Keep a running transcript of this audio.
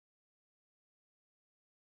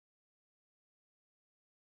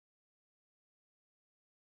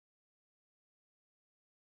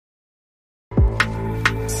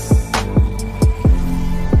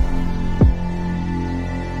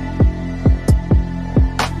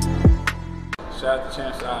Shout out to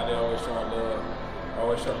Champ side, they always showing love.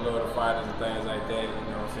 Always showing love to fighters and things like that, you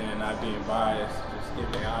know what I'm saying? Not being biased, just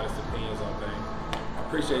giving their honest opinions on things. I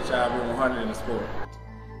appreciate y'all being 100 in the sport.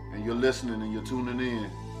 And you're listening and you're tuning in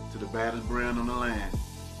to the baddest brand on the land.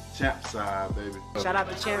 Champ side, baby. Shout out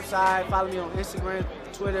to Champ side. Follow me on Instagram,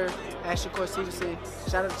 Twitter, @Shakur Stevenson.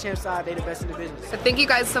 Shout out to Champ side. They the best in the business. So thank you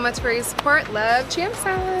guys so much for your support. Love Champ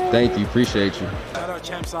side. Thank you. Appreciate you. Shout out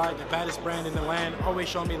Champ side, the baddest brand in the land. Always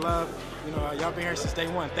showing me love. You know, y'all been here since day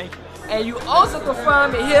one. Thank you. And you also can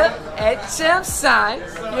find me here at Champ side.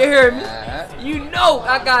 You hear me? You know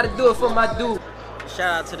I gotta do it for my dude.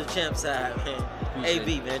 Shout out to the Champ side, man.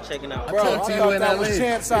 AB, man, checking out. Bro, I thought that was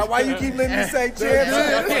Champ side. Why you keep letting me say Champ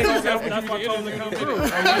side? That's why I told him to come through.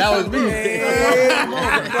 That was me.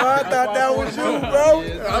 Yeah, bro, I thought that was you, bro.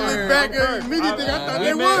 I look back at immediately. I thought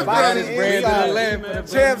they was Baddest brand in the land.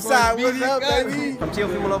 Champ side, what's up, baby? From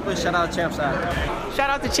Teofimo Lopez, shout out Champ side. Shout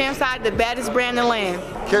out to Champ side, the baddest brand in the land.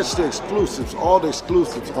 Catch the exclusives, all the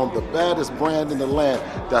exclusives on the baddest brand in the land.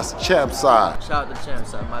 That's Champ side. Shout out to Champ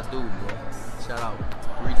side, my dude, bro. Shout out.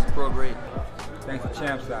 Regis Pro Grade. Thanks for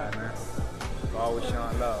Champ side, man. Always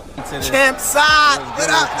showing love. Champ side, what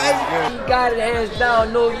up, baby? He got it hands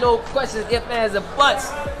down, no questions, ifs, ands, or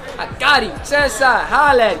buts. I got him. Champ side,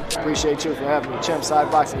 holla at him. Appreciate you for having me. Champ side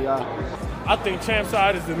boxing, y'all. I think Champ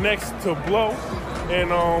side is the next to blow.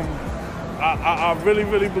 And I really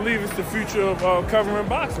believe it's the future of covering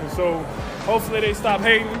boxing. So hopefully they stop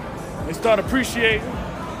hating and start appreciating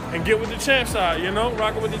and get with the Champ side, you know,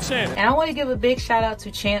 rocking with the champ. And I want to give a big shout out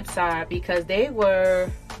to Champ side because they were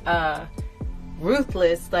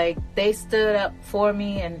ruthless. Like, they stood up for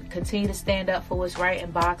me and continue to stand up for what's right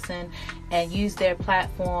in boxing and use their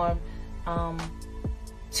platform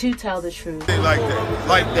to tell the truth. like that,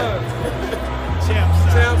 like that. Champ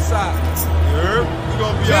side. Champ side. You heard? We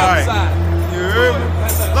gonna be Champ all right. side. You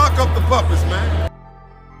heard? Lock up the puppets, man.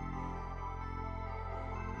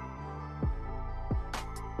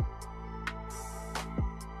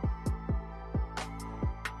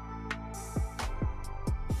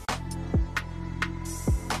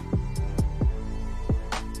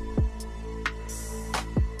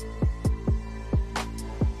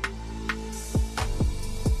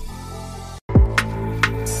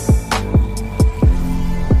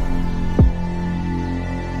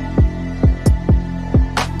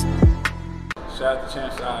 Shout out to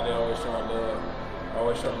Champ side, they always showing love.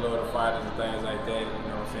 Always showing love to fighters and things like that, you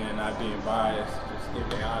know what I'm saying? Not being biased, just giving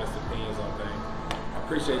their honest opinions on things. I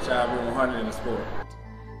appreciate y'all being 100 in the sport.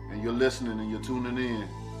 And you're listening and you're tuning in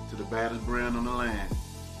to the baddest brand on the land.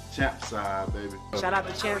 Champ side, baby. Shout out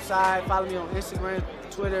to Champ side. Follow me on Instagram,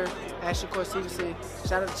 Twitter, @Shakur Stevenson.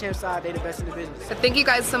 Shout out to Champ side. They the best in the business. So thank you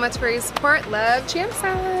guys so much for your support. Love Champ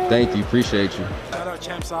side. Thank you. Appreciate you. Shout out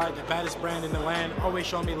Champ side, the baddest brand in the land. Always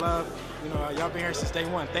showing me love. You know, y'all been here since day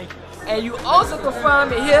one. Thank you. And you also can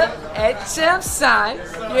find me here at Champ side.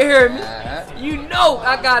 You hear me? You know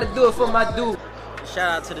I gotta do it for my dude. Shout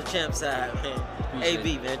out to the Champ side, man.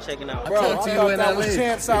 AB, man, checking out. Bro, I thought that was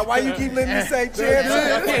Champ side. Why you keep letting me say Champ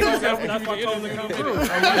side? That's why I told him to come through.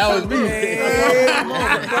 That was me. Yeah,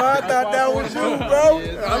 bro, I thought that was you, bro.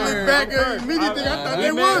 I look back at immediately. I thought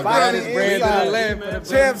they was Baddest baddest brand in the land.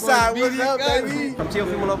 Champ side, what's up, baby? From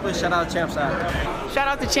Teofimo Lopez, shout out Champ side. Shout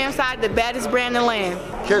out to Champ side, the baddest brand in the land.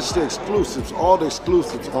 Catch the exclusives, all the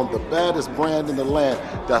exclusives on the baddest brand in the land.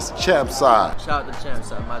 That's Champ side. Shout out to Champ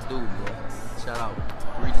side, my dude, bro. Shout out.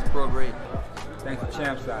 Regis Pro Grade. Thanks for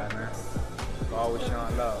Champ side, man. Always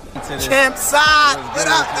showing love. Champ side, what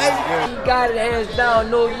up, baby? He got it hands down,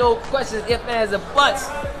 no questions, ifs, ands, or buts.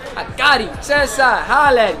 I got him. Champ side,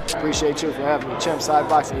 holla at him. Appreciate you for having me. Champ side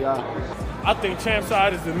boxing, y'all. I think Champ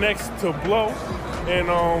side is the next to blow. And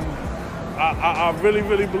I really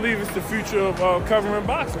believe it's the future of covering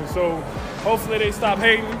boxing. So hopefully they stop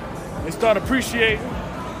hating and start appreciating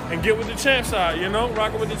and get with the Champ side, you know,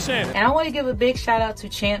 rocking with the champ. And I want to give a big shout out to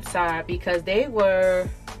Champ side because they were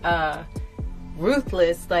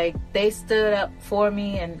ruthless. Like, they stood up for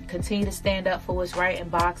me and continue to stand up for what's right in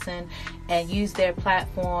boxing and use their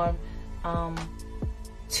platform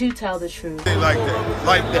to tell the truth. like that,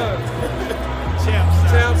 like that.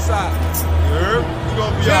 Champ side. You heard? We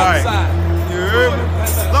gonna be all right. You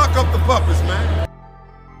heard? Lock up the puppets, man.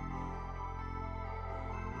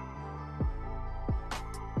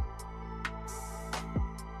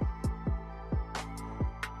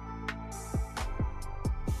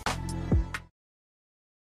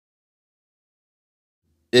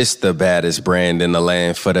 It's the baddest brand in the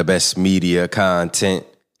land for the best media content.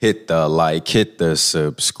 Hit the like, hit the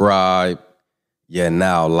subscribe. You're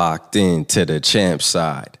now locked in to the Champ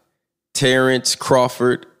side. Terence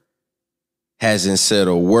Crawford hasn't said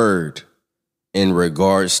a word in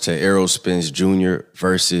regards to Errol Spence Jr.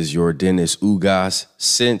 versus Yordenis Ugas,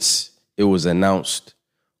 since it was announced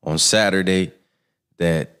on Saturday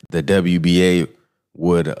that the WBA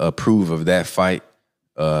would approve of that fight,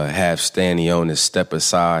 have Stanionis step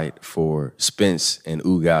aside for Spence and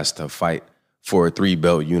Ugas to fight for a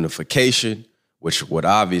 3-belt unification, which would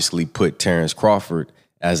obviously put Terence Crawford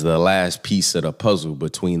as the last piece of the puzzle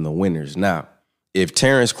between the winners. Now, if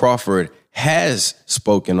Terence Crawford has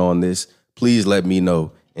spoken on this, please let me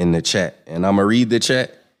know in the chat. And I'm going to read the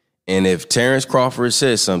chat. And if Terence Crawford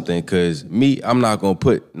says something, because I'm not going to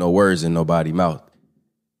put no words in nobody's mouth.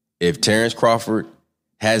 If Terence Crawford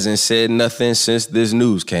hasn't said nothing since this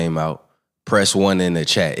news came out, press 1 in the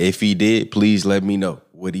chat. If he did, please let me know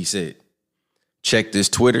what he said. Check this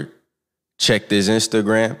Twitter. Check this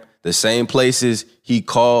Instagram. The same places he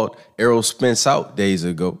called Errol Spence out days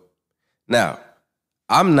ago. Now,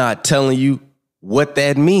 I'm not telling you what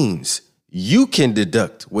that means. You can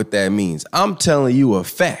deduct what that means. I'm telling you a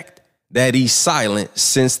fact that he's silent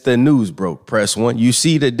since the news broke. Press 1. You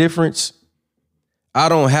see the difference? I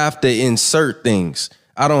don't have to insert things.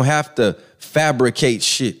 I don't have to fabricate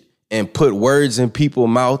shit and put words in people's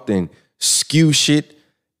mouth and skew shit.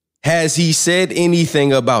 Has he said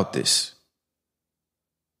anything about this?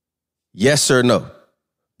 Yes or no?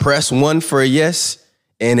 Press 1 for a yes.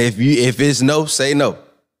 And if it's no, say no.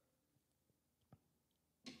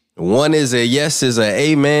 1 is a yes, is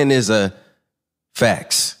a amen, is a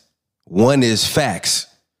facts. 1 is facts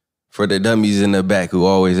for the dummies in the back who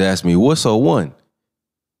always ask me, what's a 1?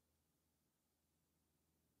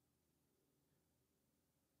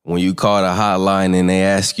 When you call the hotline and they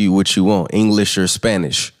ask you what you want, English or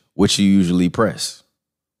Spanish, what you usually press?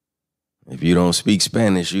 If you don't speak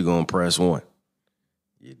Spanish, you're going to press 1.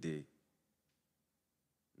 You did.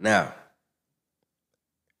 Now,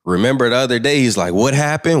 remember the other day, he's like, what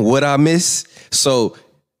happened? What I miss? So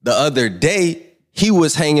the other day, he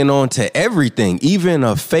was hanging on to everything, even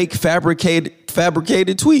a fake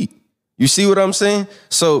fabricated tweet. You see what I'm saying?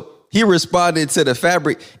 So he responded to the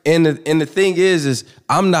fabric. And the thing is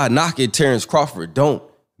I'm not knocking Terence Crawford. Don't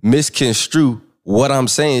misconstrue what I'm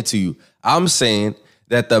saying to you. I'm saying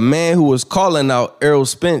that the man who was calling out Errol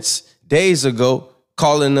Spence days ago,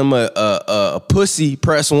 calling him a pussy,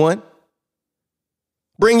 press 1.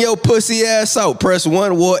 Bring your pussy ass out, press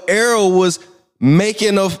 1. Well, Errol was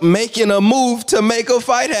making a move to make a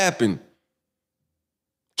fight happen.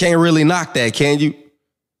 Can't really knock that, can you?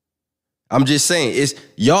 I'm just saying,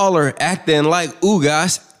 y'all are acting like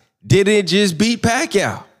Ugas didn't just beat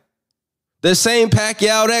Pacquiao. The same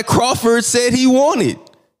Pacquiao that Crawford said he wanted.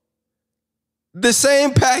 The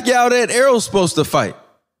same Pacquiao that Errol's supposed to fight.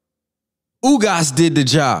 Ugas did the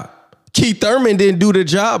job. Keith Thurman didn't do the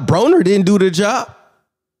job. Broner didn't do the job.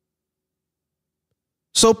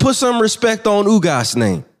 So put some respect on Ugas'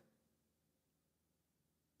 name.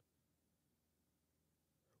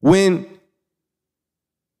 When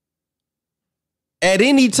at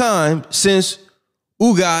any time since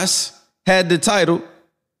Ugas had the title,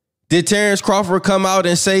 did Terence Crawford come out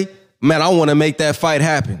and say, man, I want to make that fight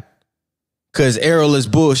happen because Errol is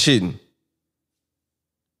bullshitting?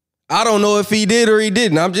 I don't know if he did or he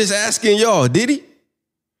didn't. I'm just asking y'all, did he?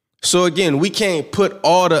 So again, we can't put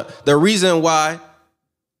all the reason why,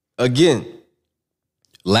 again,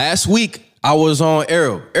 last week I was on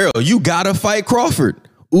Errol. Errol, you got to fight Crawford.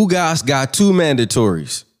 Ugas got 2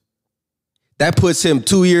 mandatories. That puts him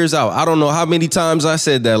 2 years out. I don't know how many times I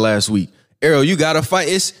said that last week. Errol, you got to fight.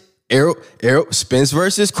 It's Errol, Spence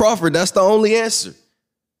versus Crawford. That's the only answer.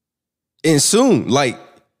 And soon, like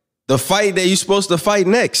the fight that you're supposed to fight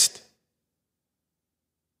next.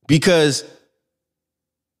 Because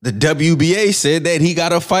the WBA said that he got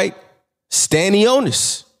to fight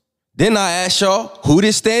Stanionis. Then I asked y'all, who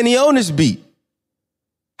did Stanionis beat?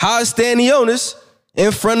 How is Stanionis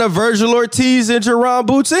in front of Virgil Ortiz and Jerron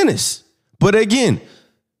Boots Ennis? But again,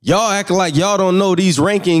 y'all act like y'all don't know these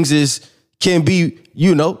rankings can be,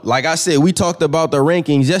 like I said, we talked about the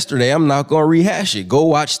rankings yesterday. I'm not going to rehash it. Go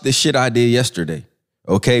watch the shit I did yesterday.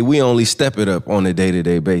 Okay, we only step it up on a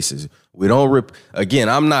day-to-day basis. We don't rip. Again,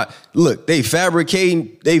 I'm not. Look, they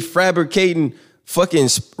fabricating fucking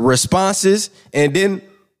responses, and then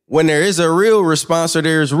when there is a real response or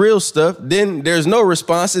there's real stuff, then there's no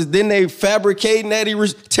responses. Then they fabricating that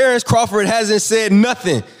Terence Crawford hasn't said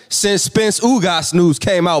nothing since Spence Ugas news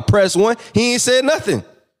came out. Press 1, he ain't said nothing.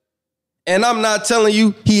 And I'm not telling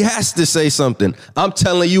you he has to say something. I'm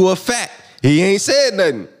telling you a fact. He ain't said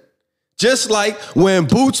nothing. Just like when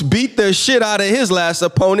Boots beat the shit out of his last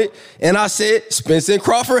opponent, and I said Spence and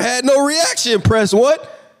Crawford had no reaction. Press 1.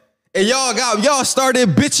 And y'all started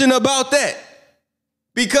bitching about that.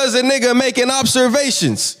 Because a nigga making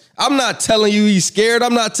observations. I'm not telling you he's scared.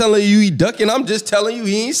 I'm not telling you he ducking. I'm just telling you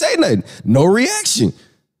he ain't say nothing. No reaction.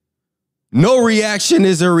 No reaction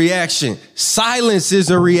is a reaction. Silence is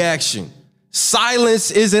a reaction.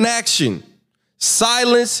 Silence is an action.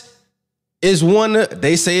 Silence is one,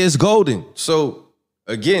 they say is golden. So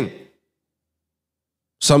again,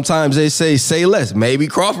 sometimes they say less. Maybe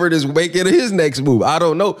Crawford is making his next move. I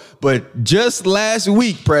don't know. But just last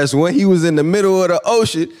week, Press, when he was in the middle of the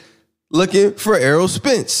ocean looking for Errol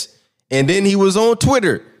Spence. And then he was on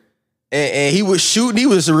Twitter and he was shooting. He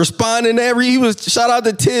was responding to shout out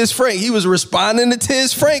to Tiz Frank. He was responding to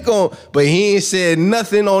Tiz Frank but he ain't said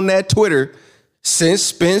nothing on that Twitter since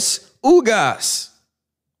Spence Ugas.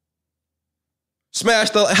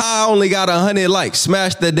 I only got 100 likes.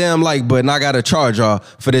 Smash the damn like button. I got to charge y'all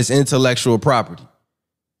for this intellectual property.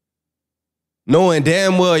 Knowing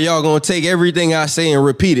damn well y'all gonna take everything I say and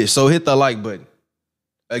repeat it. So hit the like button.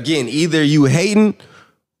 Again, either you hating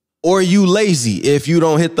or you lazy if you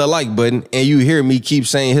don't hit the like button and you hear me keep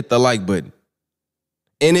saying hit the like button.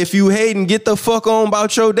 And if you hating, get the fuck on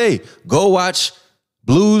about your day. Go watch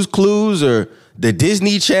Blues Clues or the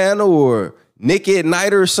Disney Channel or Nick at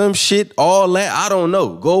Night or some shit. All that, I don't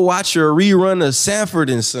know. Go watch your rerun of Sanford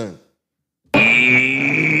and Son. Dummy.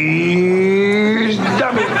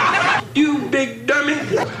 You big dummy.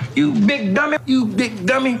 You big dummy. You big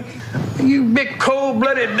dummy. You big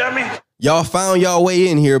cold-blooded dummy. Y'all found y'all way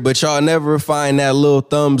in here, but y'all never find that little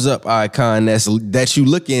thumbs up icon that you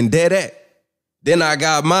looking dead at. Then I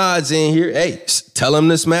got mods in here. Hey, tell them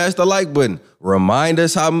to smash the like button. Remind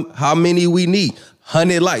us how many we need.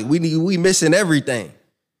 100 likes. We missing everything.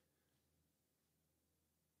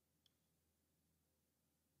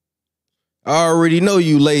 I already know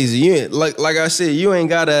you lazy. You ain't, like I said, you ain't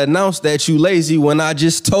got to announce that you lazy when I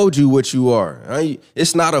just told you what you are.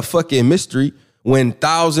 It's not a fucking mystery when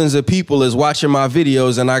thousands of people is watching my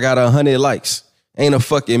videos and I got 100 likes. Ain't a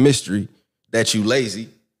fucking mystery that you lazy.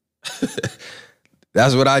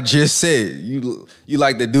 That's what I just said. You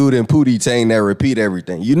like the dude in Pootie Tang that repeat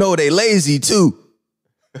everything. You know they lazy too.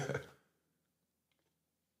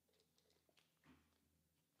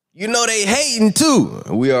 You know they hating too.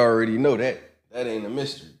 We already know that. That ain't a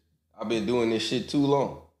mystery. I've been doing this shit too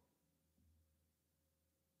long.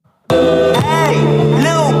 Hey,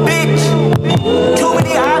 little bitch. Too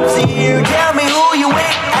many ops here. Tell me who you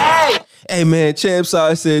with. Hey man, Champs,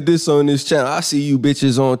 I said this on this channel. I see you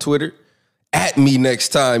bitches on Twitter. At me next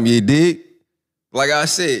time, you dig? Like I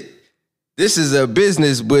said, this is a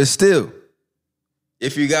business, but still,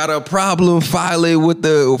 if you got a problem, file it with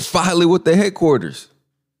the headquarters.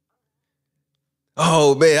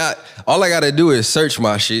 Oh man, all I gotta do is search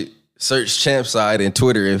my shit, search Champside and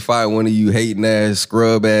Twitter and find one of you hating ass,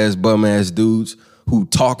 scrub ass, bum ass dudes who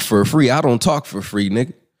talk for free. I don't talk for free,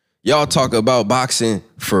 nigga. Y'all talk about boxing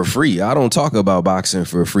for free. I don't talk about boxing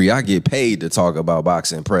for free. I get paid to talk about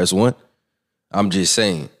boxing. Press one. I'm just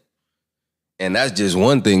saying. And that's just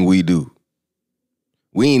one thing we do.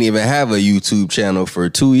 We ain't even have a YouTube channel for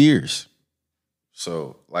 2 years.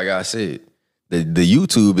 So, like I said, the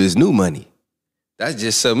YouTube is new money. That's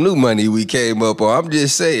just some new money we came up on. I'm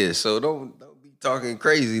just saying. So don't be talking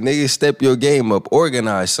crazy. Nigga, step your game up.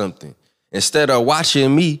 Organize something. Instead of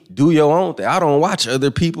watching me, do your own thing. I don't watch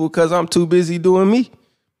other people because I'm too busy doing me.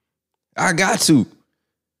 I got to.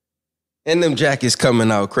 And them jackets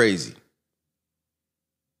coming out crazy.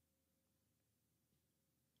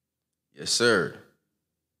 Yes, sir.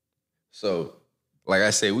 So, like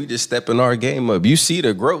I said, we just stepping our game up. You see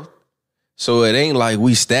the growth. So it ain't like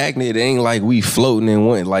we stagnant. It ain't like we floating in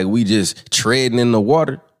one, like we just treading in the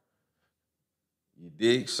water. You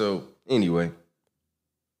dig? So anyway.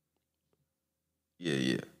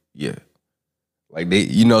 Yeah. Like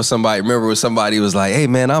remember when somebody was like, hey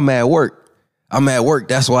man, I'm at work.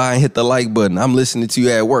 That's why I ain't hit the like button. I'm listening to you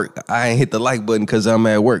at work. I ain't hit the like button because I'm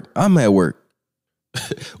at work. I'm at work.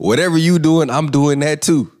 Whatever you doing, I'm doing that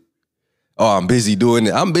too. Oh, I'm busy doing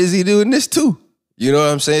it. I'm busy doing this too. You know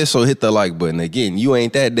what I'm saying? So hit the like button. Again, you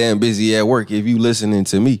ain't that damn busy at work if you listening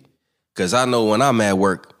to me. Because I know when I'm at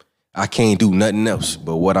work, I can't do nothing else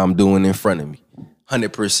but what I'm doing in front of me.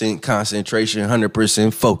 100% concentration,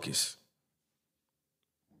 100% focus.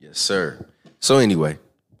 Yes, sir. So anyway,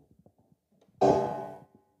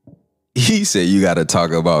 he said you got to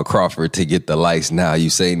talk about Crawford to get the likes. Now you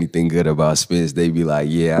say anything good about Spence, they be like,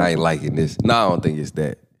 yeah, I ain't liking this. No, I don't think it's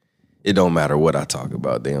that. It don't matter what I talk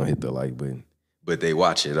about. They don't hit the like button, but they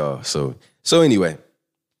watch it all. So anyway,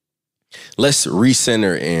 let's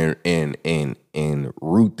recenter and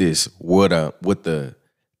root this. What the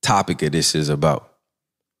topic of this is about.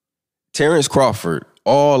 Terence Crawford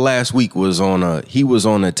all last week was on a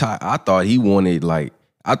top. I thought he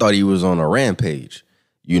was on a rampage.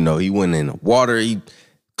 You know, he went in the water.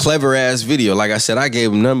 Clever ass video. Like I said, I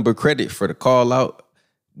gave him nothing but credit for the call out.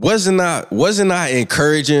 Wasn't I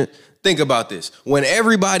encouraging? Think about this. When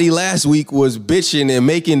everybody last week was bitching and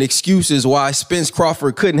making excuses why Spence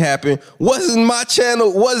Crawford couldn't happen, wasn't I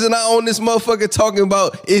on this motherfucker talking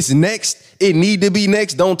about it's next? It need to be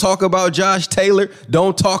next. Don't talk about Josh Taylor.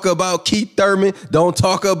 Don't talk about Keith Thurman. Don't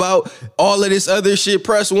talk about all of this other shit.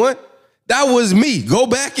 Press 1. That was me. Go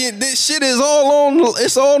back and this shit is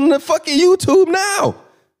it's on the fucking YouTube now.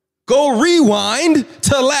 Go rewind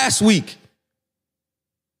to last week.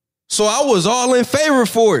 So I was all in favor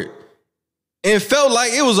for it. And felt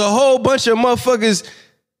like it was a whole bunch of motherfuckers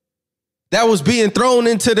that was being thrown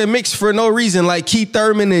into the mix for no reason, like Keith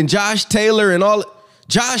Thurman and Josh Taylor and all.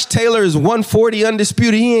 Josh Taylor is 140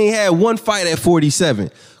 undisputed. He ain't had one fight at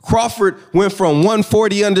 47. Crawford went from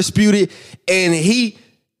 140 undisputed, and he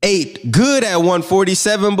ate good at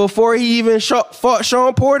 147 before he even fought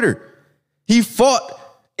Sean Porter. He fought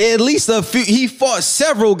at least he fought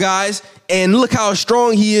several guys, and look how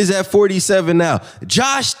strong he is at 47 now.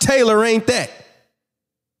 Josh Taylor ain't that.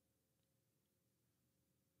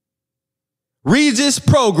 Regis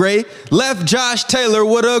Prograis left Josh Taylor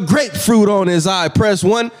with a grapefruit on his eye. Press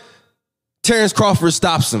 1. Terence Crawford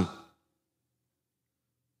stops him.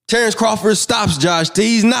 Terence Crawford stops Josh.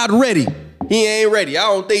 He's not ready. He ain't ready. I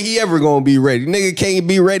don't think he ever gonna be ready. Nigga can't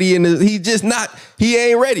be ready he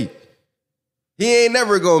ain't ready. He ain't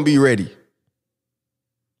never gonna be ready.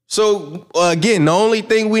 So again, the only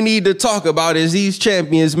thing we need to talk about is these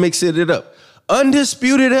champions mixing it up.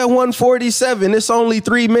 Undisputed at 147. It's only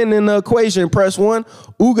 3 men in the equation. Press 1.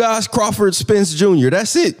 Ugas, Crawford, Spence Jr.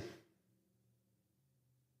 That's it.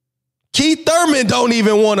 Keith Thurman don't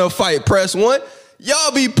even want to fight. Press 1.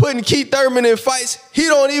 Y'all be putting Keith Thurman in fights. He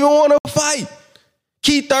don't even want to fight.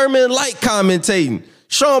 Keith Thurman like commentating.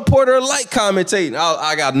 Sean Porter like commentating.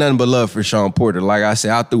 I got nothing but love for Sean Porter. Like I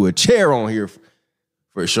said, I threw a chair on here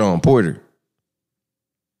for Sean Porter.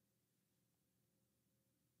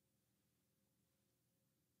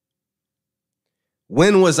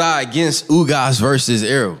 When was I against Ugas versus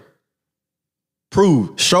Errol?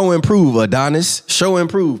 Show and prove, Adonis. Show and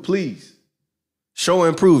prove, please. Show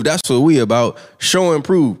and prove. That's what we about. Show and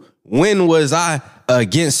prove. When was I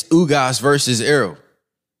against Ugas versus Errol?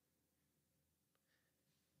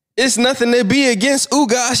 It's nothing to be against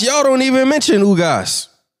Ugas. Y'all don't even mention Ugas.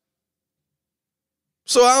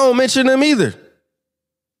 So I don't mention him either.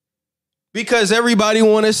 Because everybody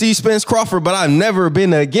want to see Spence Crawford, but I've never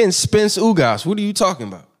been against Spence Ugas. What are you talking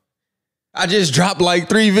about? I just dropped like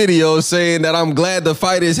 3 videos saying that I'm glad the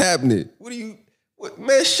fight is happening.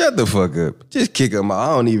 Man, shut the fuck up. Just kick him out.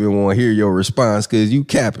 I don't even want to hear your response because you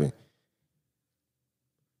capping.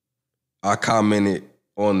 I commented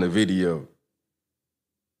on the video.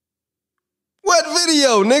 What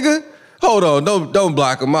video, nigga? Hold on, don't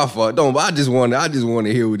block him. My fault. I just want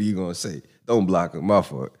to hear what he gonna say. Don't block him. My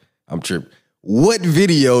fault. I'm tripping. What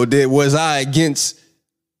video was I against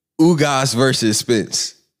Ugas versus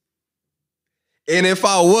Spence? And if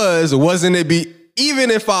I wasn't it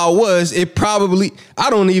even if I was, it probably, I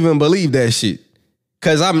don't even believe that shit.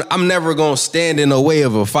 Cause I'm never gonna stand in the way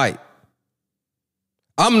of a fight.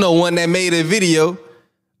 I'm the one that made a video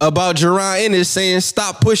about Jaron Ennis saying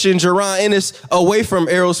stop pushing Jaron Ennis away from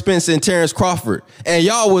Errol Spence and Terence Crawford. And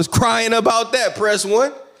y'all was crying about that, press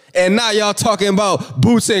 1. And now y'all talking about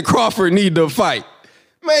Boots and Crawford need to fight.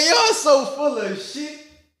 Man, y'all so full of shit.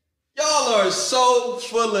 Y'all are so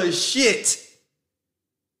full of shit.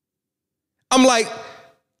 I'm like,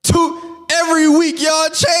 every week y'all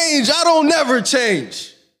change. I don't never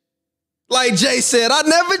change. Like Jay said, I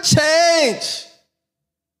never change.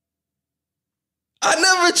 I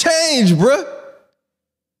never change, bruh.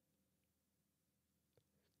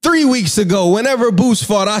 3 weeks ago, whenever Boots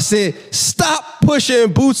fought, I said, stop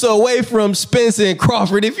pushing Boots away from Spence and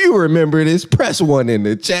Crawford. If you remember this, press 1 in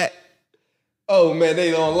the chat. Oh, man,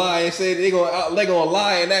 they gonna lie and say they gonna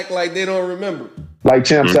lie and act like they don't remember. Like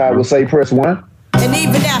Champ Side would say, press 1. And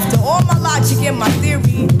even after all my logic and my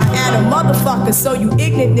theory, I add a motherfucker so you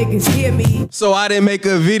ignorant niggas hear me. So I didn't make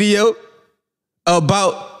a video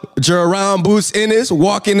about Jaron Boots Ennis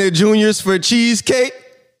walking the juniors for cheesecake?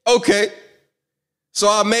 Okay. So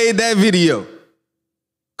I made that video.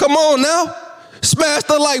 Come on now. Smash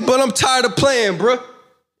the like button. I'm tired of playing, bro.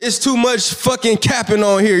 It's too much fucking capping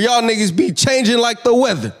on here. Y'all niggas be changing like the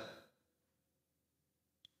weather.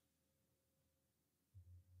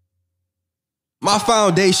 My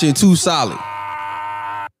foundation too solid.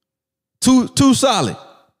 Too solid.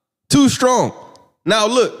 Too strong. Now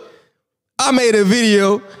look, I made a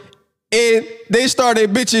video and they started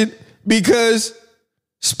bitching because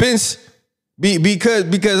Spence,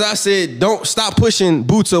 because I said, don't stop pushing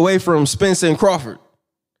Boots away from Spence and Crawford.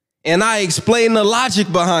 And I explained the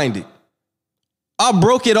logic behind it. I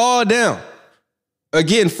broke it all down.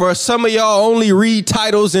 Again, for some of y'all only read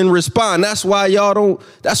titles and respond. That's why y'all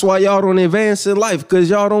don't advance in life, because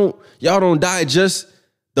y'all don't digest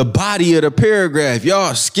the body of the paragraph.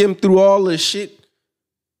 Y'all skim through all this shit.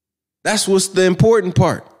 That's what's the important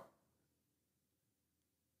part.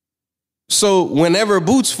 So whenever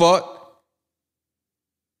Boots fought,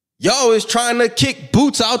 y'all was trying to kick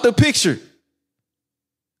Boots out the picture.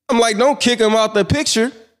 I'm like, don't kick him out the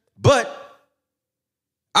picture, but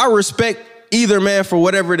I respect either man for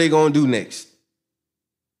whatever they're going to do next.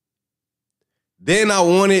 Then I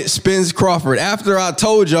wanted Spence Crawford. After I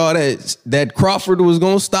told y'all that Crawford was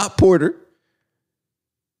going to stop Porter,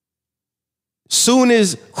 soon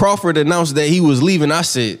as Crawford announced that he was leaving, I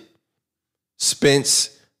said,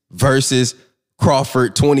 Spence versus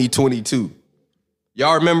Crawford 2022.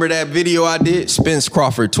 Y'all remember that video I did? Spence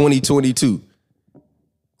Crawford 2022.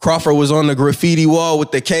 Crawford was on the graffiti wall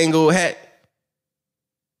with the Kango hat.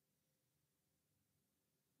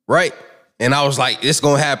 Right? And I was like, it's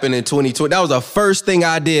going to happen in 2020. That was the first thing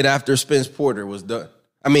I did after Spence Porter was done.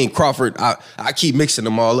 I mean, Crawford, I keep mixing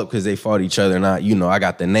them all up because they fought each other. And I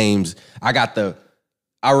got the names.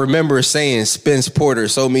 I remember saying Spence Porter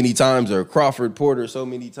so many times or Crawford Porter so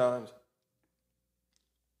many times.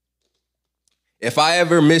 If I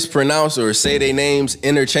ever mispronounce or say their names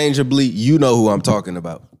interchangeably, you know who I'm talking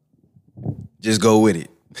about. Just go with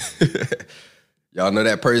it. Y'all know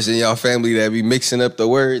that person in y'all family that be mixing up the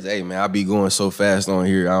words? Hey, man, I be going so fast on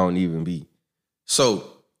here, I don't even be. So,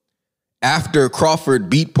 after Crawford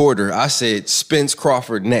beat Porter, I said Spence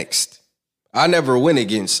Crawford next. I never went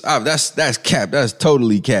against, that's cap, that's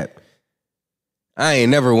totally cap. I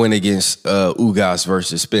ain't never went against Ugas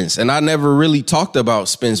versus Spence. And I never really talked about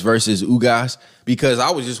Spence versus Ugas because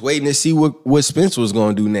I was just waiting to see what Spence was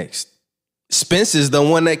going to do next. Spence is the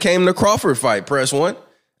one that came to Crawford fight, press one.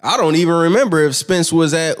 I don't even remember if Spence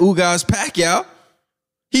was at Ugas Pacquiao.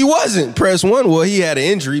 He wasn't, press one. Well, he had an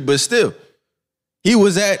injury, but still. He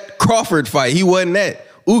was at Crawford fight. He wasn't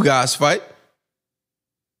at Ugas fight.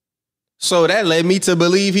 So that led me to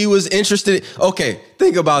believe he was interested. Okay,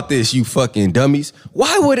 think about this, you fucking dummies.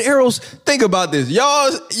 Why would Errol think about this?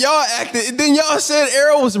 Y'all acted, then y'all said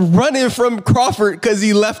Errol was running from Crawford because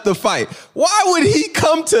he left the fight. Why would he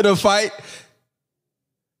come to the fight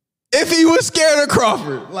if he was scared of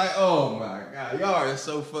Crawford? Like, oh my God, y'all are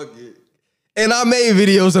so fucking. And I made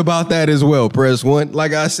videos about that as well, press one.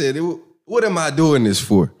 Like I said, what am I doing this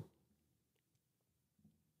for?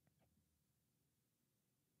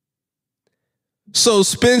 So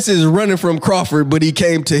Spence is running from Crawford, but he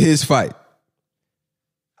came to his fight.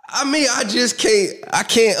 I mean, I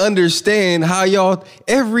can't understand how y'all,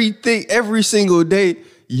 every single day,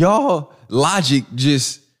 y'all logic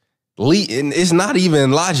just and it's not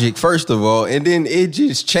even logic, first of all. And then it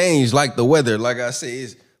just changed like the weather. Like I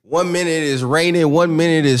said, 1 minute is raining, 1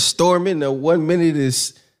 minute is storming, and 1 minute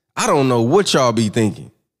is, I don't know what y'all be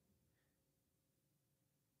thinking.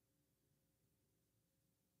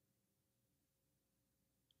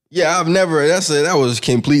 Yeah, that was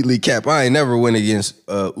completely cap. I ain't never went against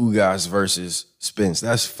Ugas versus Spence.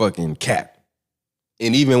 That's fucking cap.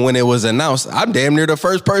 And even when it was announced, I'm damn near the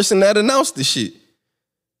first person that announced the shit.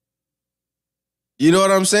 You know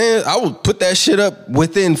what I'm saying? I would put that shit up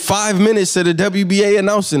within 5 minutes of the WBA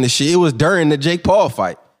announcing the shit. It was during the Jake Paul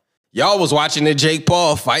fight. Y'all was watching the Jake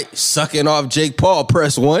Paul fight, sucking off Jake Paul,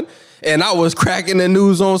 press one. And I was cracking the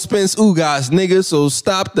news on Spence Ugas, nigga, so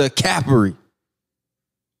stop the cappery.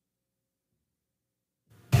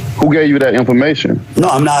 Who gave you that information? No,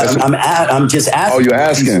 I'm not. I'm just asking.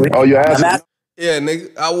 Oh, you're asking. Yeah,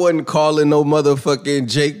 nigga, I wasn't calling no motherfucking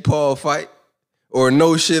Jake Paul fight or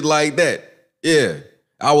no shit like that. Yeah,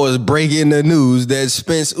 I was breaking the news that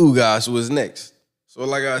Spence Ugas was next. So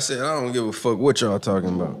like I said, I don't give a fuck what y'all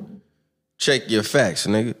talking about. Check your facts,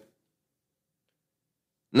 nigga.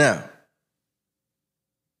 Now,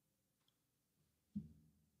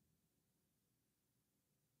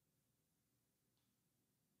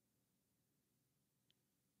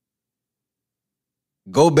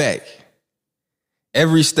 go back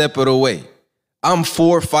every step of the way. I'm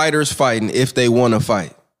for fighters fighting if they want to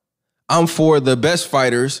fight. I'm for the best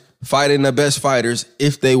fighters fighting the best fighters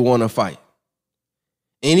if they want to fight.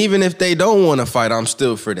 And even if they don't want to fight, I'm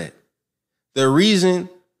still for that. The reason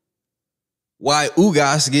why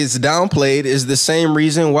Ugas gets downplayed is the same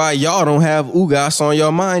reason why y'all don't have Ugas on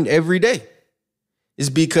your mind every day. It's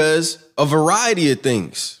because a variety of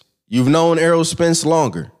things. You've known Errol Spence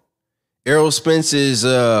longer. Errol Spence is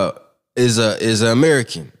an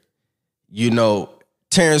American. You know,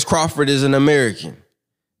 Terence Crawford is an American.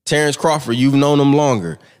 Terence Crawford, you've known him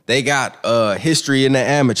longer. They got history in the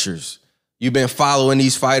amateurs. You've been following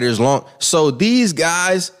these fighters long. So these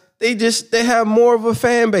guys, they have more of a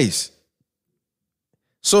fan base.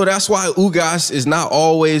 So that's why Ugas is not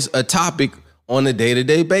always a topic on a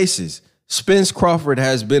day-to-day basis. Spence Crawford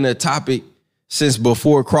has been a topic since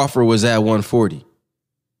before Crawford was at 140.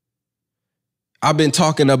 I've been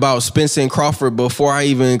talking about Spence and Crawford before I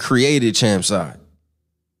even created Champside.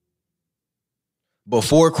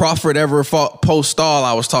 Before Crawford ever fought post-stall,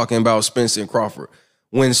 I was talking about Spence and Crawford.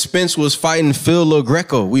 When Spence was fighting Phil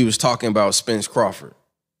LaGreco, we was talking about Spence Crawford.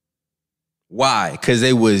 Why? Because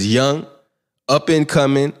they was young,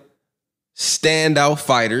 up-and-coming, standout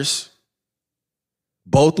fighters.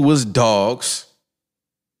 Both was dogs.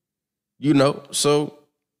 You know, so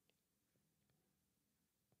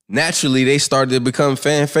naturally they started to become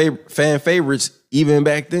fan favorites even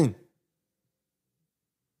back then.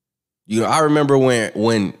 You know, I remember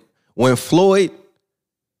when Floyd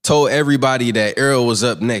told everybody that Errol was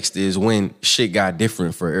up next is when shit got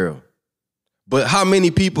different for Errol. But how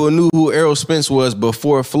many people knew who Errol Spence was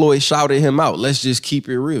before Floyd shouted him out? Let's just keep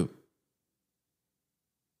it real.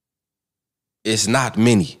 It's not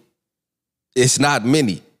many. It's not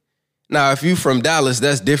many. Now, if you from Dallas,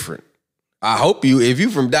 that's different. I hope if you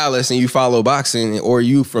from Dallas and you follow boxing, or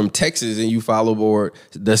you from Texas and you follow, or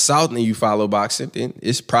the South and you follow boxing, then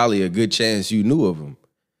it's probably a good chance you knew of him,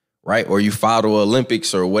 right? Or you follow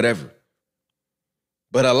Olympics or whatever.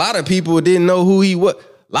 But a lot of people didn't know who he was.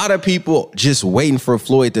 A lot of people just waiting for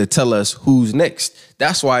Floyd to tell us who's next.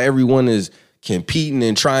 That's why everyone is competing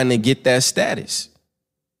and trying to get that status,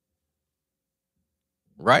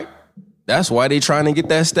 right? That's why they trying to get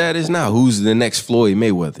that status now. Who's the next Floyd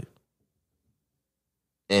Mayweather?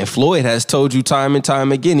 And Floyd has told you time and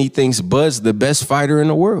time again he thinks Bud's the best fighter in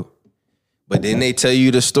the world. But then they tell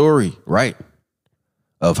you the story, right,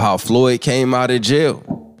 of how Floyd came out of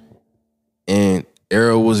jail and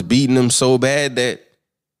Errol was beating him so bad that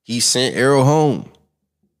he sent Errol home.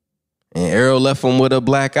 And Errol left him with a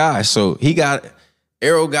black eye. So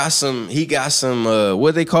Errol got some,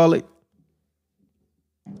 what they call it?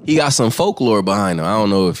 He got some folklore behind him. I don't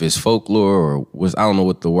know if it's folklore or I don't know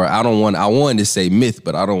what the word. I wanted to say myth,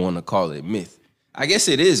 but I don't want to call it myth. I guess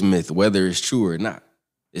it is myth, whether it's true or not.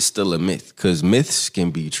 It's still a myth, because myths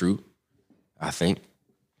can be true, I think.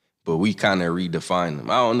 But we kind of redefine them.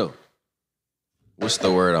 I don't know. What's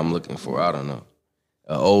the word I'm looking for? I don't know.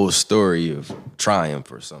 An old story of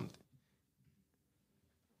triumph or something.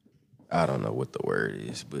 I don't know what the word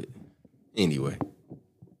is, but anyway.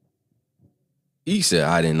 He said,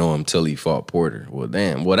 I didn't know him till he fought Porter. Well,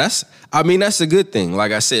 damn. Well, that's a good thing.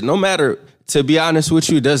 Like I said, no matter, to be honest with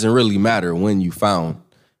you, it doesn't really matter when you found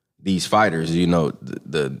these fighters. You know,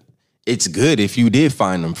 it's good if you did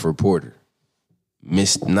find them for Porter.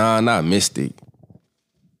 Not Mystic.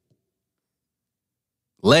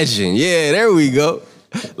 Legend. Yeah, there we go.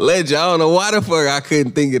 Legend. I don't know why the fuck I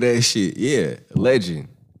couldn't think of that shit. Yeah, Legend.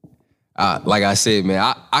 Like I said, man,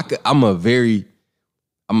 I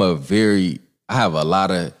have a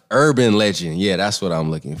lot of urban legend. Yeah, that's what I'm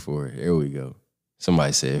looking for. Here we go.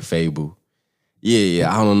 Somebody said fable.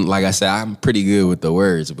 Yeah. Like I said, I'm pretty good with the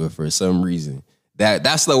words, but for some reason,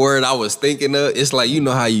 that's the word I was thinking of. It's like, you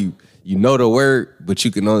know how you know the word, but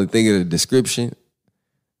you can only think of the description.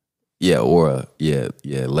 Yeah,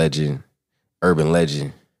 legend, urban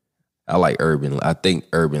legend. I like urban. I think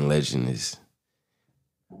urban legend is.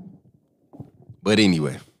 But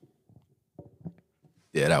anyway,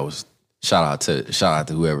 yeah, that was. Shout out to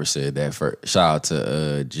whoever said that first. Shout out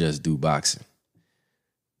to Just Do Boxing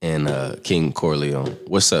and King Corleone.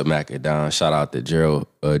 What's up, Macadon? Shout out to Gerald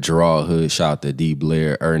Hood. Shout out to D.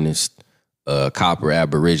 Blair, Ernest, Copper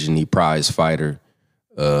Aborigine, Prize Fighter,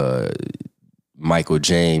 Michael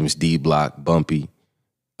James, D. Block, Bumpy,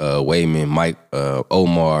 Wayman, Mike,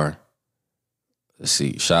 Omar. Let's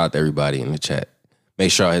see. Shout out to everybody in the chat.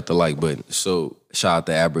 Make sure I hit the like button. So shout out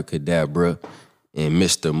to Abracadabra and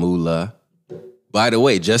Mr. Moolah. By the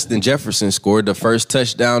way, Justin Jefferson scored the first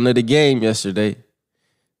touchdown of the game yesterday.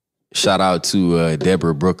 Shout out to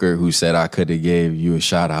Deborah Brooker, who said I could have gave you a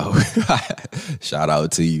shout out. Shout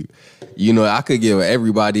out to you. You know, I could give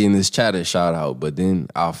everybody in this chat a shout out, but then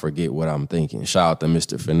I'll forget what I'm thinking. Shout out to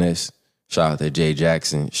Mr. Finesse. Shout out to Jay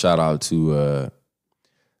Jackson. Shout out to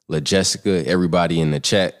La Jessica, everybody in the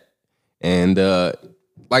chat. And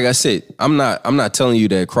like I said, I'm not telling you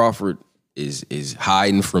that Crawford is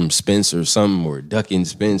hiding from Spence or something, or ducking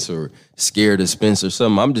Spence or scared of Spence or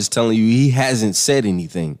something. I'm just telling you he hasn't said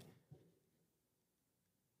anything.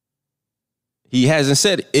 He hasn't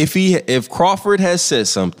said it. If Crawford has said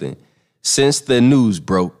something since the news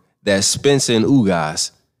broke that Spence and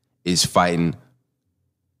Ugas is fighting,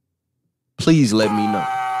 please let me know.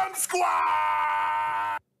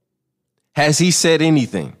 Has he said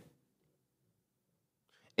anything?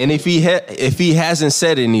 And if he hasn't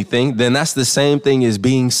said anything, then that's the same thing as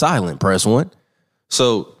being silent. Press 1.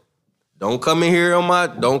 So don't come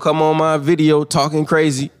on my video talking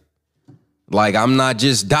crazy. Like I'm not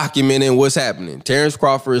just documenting what's happening. Terence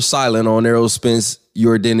Crawford is silent on Errol Spence,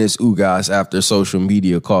 Yordenis, Ugas after social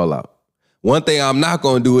media call out. One thing I'm not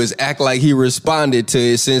going to do is act like he responded to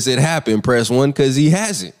it since it happened, press 1, because he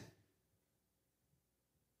hasn't.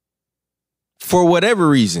 For whatever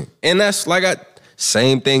reason. And that's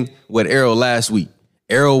same thing with Errol last week.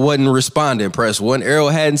 Errol wasn't responding, press 1. Errol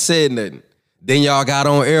hadn't said nothing. Then y'all got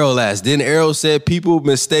on Errol last. Then Errol said people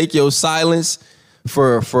mistake your silence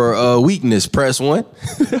for weakness, press 1.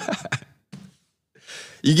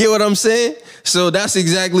 You get what I'm saying? So that's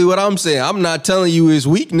exactly what I'm saying. I'm not telling you his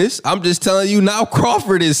weakness. I'm just telling you now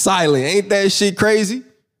Crawford is silent. Ain't that shit crazy?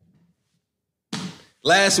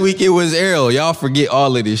 Last week it was Errol. Y'all forget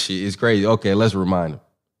all of this shit. It's crazy. Okay, let's remind him.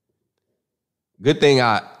 Good thing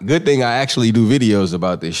I actually do videos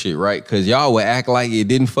about this shit, right? Because y'all would act like it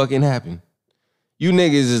didn't fucking happen. You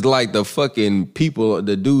niggas is like the fucking people,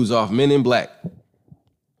 the dudes off Men in Black.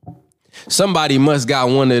 Somebody must got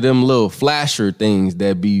one of them little flasher things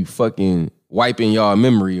that be fucking wiping y'all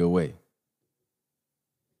memory away.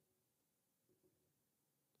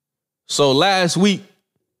 So last week,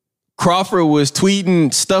 Crawford was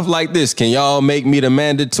tweeting stuff like this. Can y'all make me the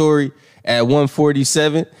mandatory at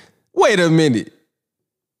 147? Wait a minute.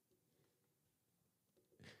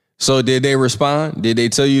 So did they respond? Did they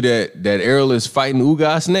tell you that Errol is fighting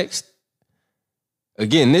Ugas next?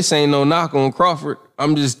 Again, this ain't no knock on Crawford.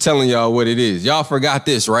 I'm just telling y'all what it is. Y'all forgot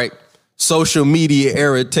this, right? Social media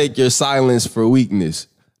era, take your silence for weakness.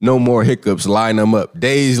 No more hiccups, line them up.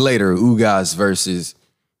 Days later, Ugas versus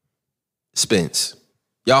Spence.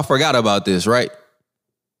 Y'all forgot about this, right?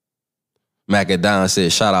 Macadon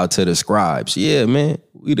said, shout out to the scribes. Yeah, man,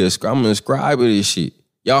 I'm a scribe of this shit.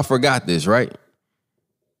 Y'all forgot this, right?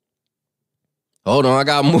 Hold on, I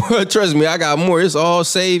got more. Trust me, I got more. It's all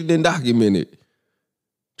saved and documented.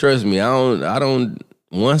 Trust me, I don't,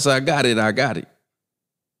 once I got it, I got it.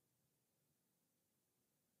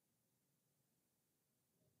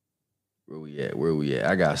 Where we at?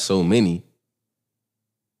 I got so many.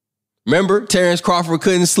 Remember, Terence Crawford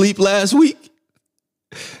couldn't sleep last week?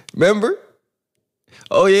 Remember?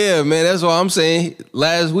 Oh yeah, man, that's what I'm saying.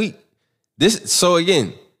 Last week. So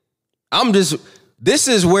again, this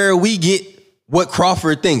is where we get what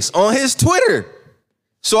Crawford thinks on his Twitter.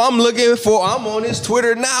 So I'm on his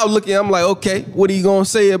Twitter now I'm like, okay, what are you gonna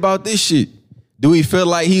say about this shit? Do he feel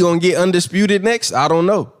like he gonna get undisputed next? I don't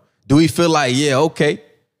know. Do he feel like, yeah, okay,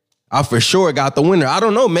 I for sure got the winner? I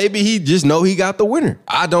don't know. Maybe he just know he got the winner.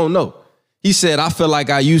 I don't know. He said, I feel like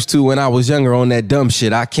I used to when I was younger on that dumb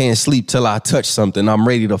shit. I can't sleep till I touch something. I'm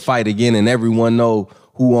ready to fight again and everyone know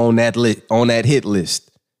who on that hit list.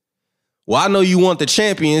 Well, I know you want the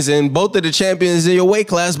champions and both of the champions in your weight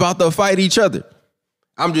class about to fight each other.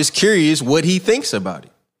 I'm just curious what he thinks about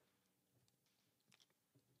it.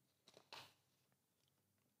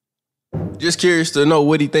 Just curious to know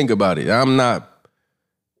what he think about it. I'm not,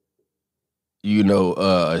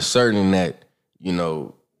 asserting that,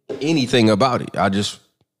 anything about it. I just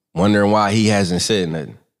wondering why he hasn't said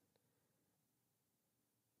nothing.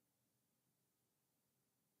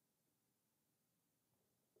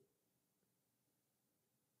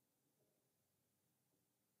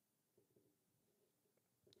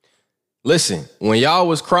 Listen, when y'all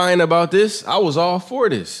was crying about this, I was all for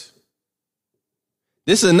this.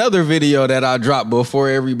 This is another video that I dropped before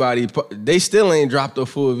everybody. They still ain't dropped a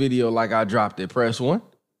full video like I dropped it. Press 1.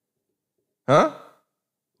 Huh?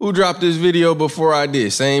 Who dropped this video before I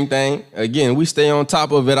did? Same thing. Again, we stay on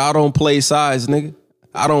top of it. I don't play sides, nigga.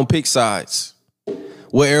 I don't pick sides.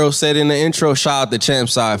 What Errol said in the intro, shout out to Champ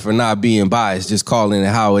Side for not being biased, just calling it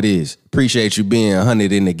how it is. Appreciate you being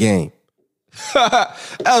 100 in the game.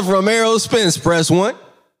 That's from Errol Spence, press 1.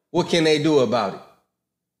 What can they do about it?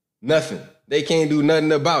 Nothing. They can't do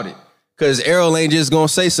nothing about it. Because Errol ain't just going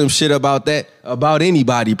to say some shit about that, about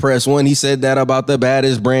anybody, press 1. He said that about the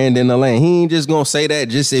baddest brand in the land. He ain't just going to say that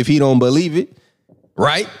just if he don't believe it.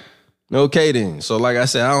 Right? Okay, then. So like I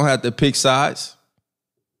said, I don't have to pick sides.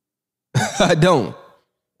 I don't.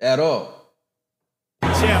 At all.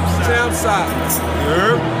 Champ side. You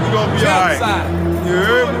heard? We gonna be all right. You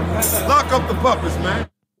heard? Lock up the puppets, man.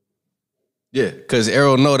 Yeah, because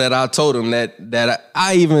Errol know that I told him that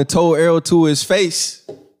I even told Errol to his face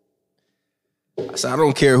I said, I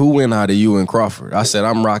don't care who win out of you and Crawford. I said,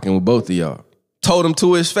 I'm rocking with both of y'all. Told him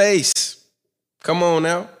to his face. Come on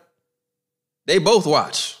now. They both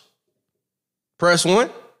watch. Press 1.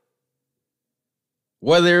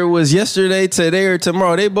 Whether it was yesterday, today, or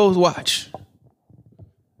tomorrow, they both watch.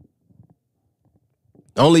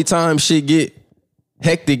 The only time shit get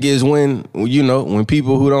hectic is when, you know, when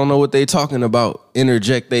people who don't know what they talking about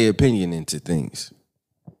interject their opinion into things.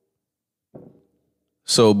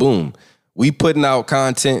 So boom, we putting out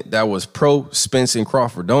content that was pro Spence and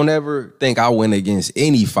Crawford. Don't ever think I win against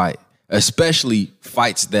any fight, especially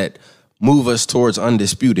fights that move us towards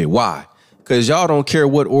undisputed. Why? Because y'all don't care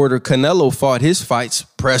what order Canelo fought his fights.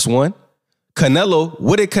 Press 1. Canelo,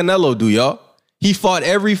 what did Canelo do, y'all? He fought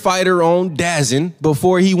every fighter on DAZN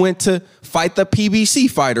before he went to fight the PBC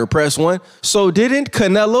fighter. Press 1. So didn't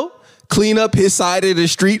Canelo clean up his side of the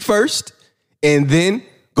street first and then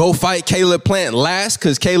go fight Caleb Plant last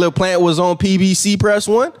because Caleb Plant was on PBC? Press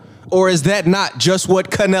 1? Or is that not just what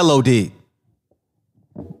Canelo did?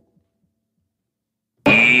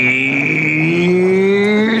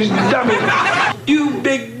 Dummy. You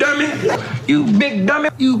big dummy. You big dummy.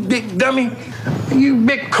 You big dummy. You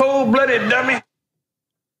big cold-blooded dummy.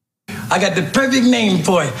 I got the perfect name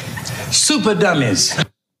for it. Super Dummies.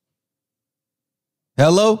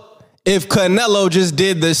 Hello? If Canelo just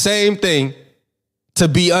did the same thing to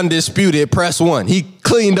be undisputed, press 1. He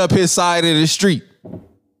cleaned up his side of the street.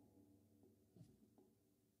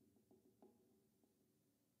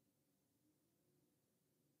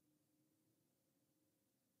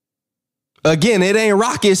 Again, it ain't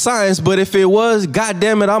rocket science, but if it was,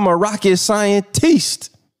 goddamn it, I'm a rocket scientist.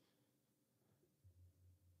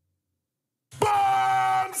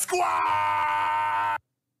 Bomb Squad!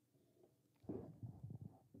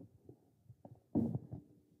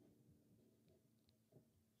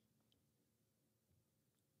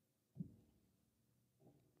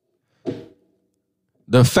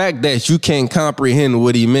 The fact that you can't comprehend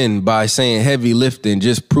what he meant by saying heavy lifting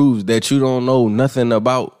just proves that you don't know nothing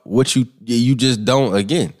about what you just don't.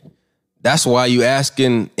 Again, that's why you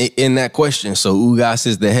asking in that question. So Ugas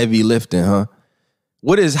is the heavy lifting, huh?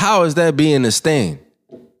 How is that being a stand?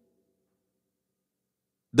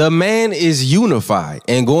 The man is unified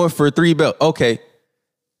and going for 3 belts. Okay.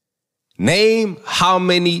 Name how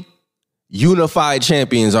many unified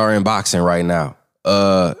champions are in boxing right now.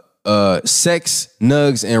 Sex,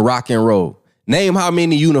 nugs, and rock and roll. Name how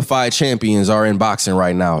many unified champions are in boxing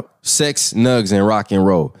right now. Sex, nugs, and rock and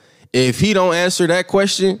roll. If he don't answer that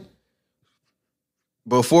question,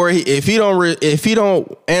 if he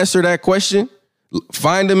don't answer that question,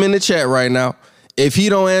 find him in the chat right now. If he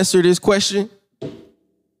don't answer this question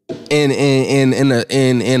in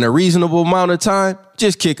a reasonable amount of time,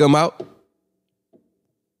 just kick him out.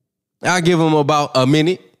 I'll give him about a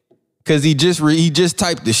minute. Because he just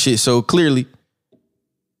typed this shit, so clearly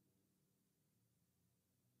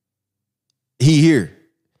he here.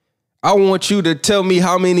 I want you to tell me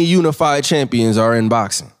how many unified champions are in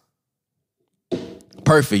boxing.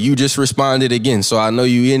 Perfect. You just responded again, so I know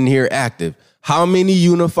you in here active. How many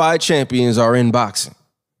unified champions are in boxing?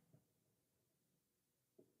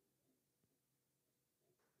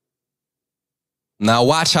 Now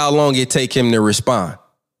watch how long it take him to respond.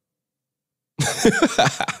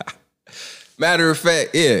 Matter of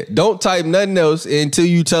fact, yeah, don't type nothing else until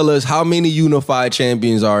you tell us how many unified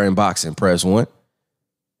champions are in boxing. Press 1.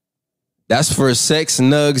 That's for sex,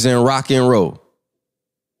 nugs, and rock and roll.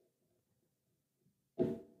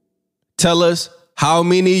 Tell us how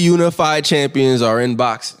many unified champions are in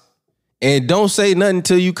boxing. And don't say nothing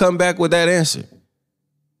until you come back with that answer.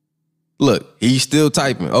 Look, he's still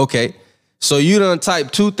typing. Okay, so you done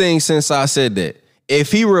typed 2 things since I said that.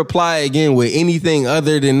 If he reply again with anything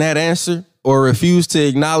other than that answer, or refuse to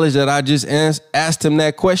acknowledge that I just asked him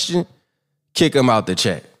that question, kick him out the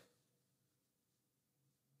chat.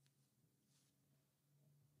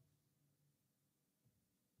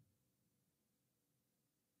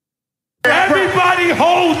 Everybody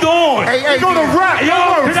hold on. Hey, we're gonna rap.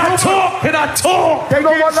 Yo, can I talk? Can I talk? Let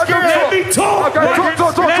me talk.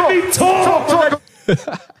 Let me talk.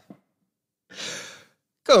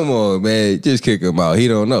 Come on, man. Just kick him out. He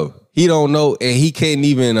don't know. He don't know, and he can't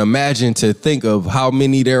even imagine to think of how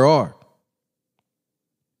many there are.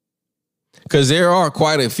 Because there are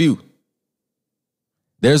quite a few.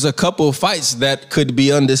 There's a couple of fights that could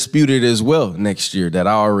be undisputed as well next year that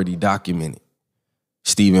I already documented.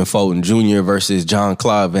 Stephen Fulton Jr. versus John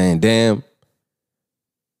Claude Van Damme.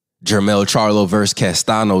 Jermell Charlo versus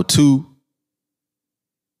Castano 2.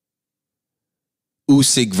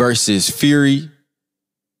 Usyk versus Fury.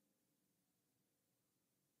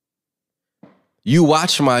 You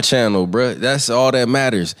watch my channel, bruh. That's all that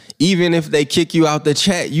matters. Even if they kick you out the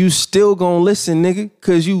chat, you still gonna listen, nigga,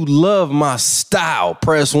 because you love my style.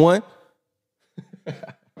 Press 1.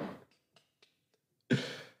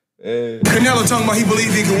 Canelo talking about he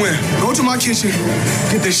believe he can win. Go to my kitchen,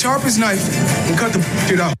 get the sharpest knife, and cut the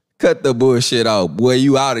shit out. Cut the bullshit out, boy.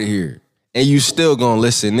 You out of here. And you still gonna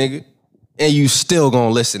listen, nigga. And you still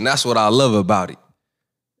gonna listen. That's what I love about it.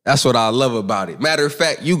 That's what I love about it. Matter of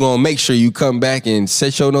fact, you gonna make sure you come back and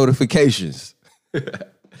set your notifications.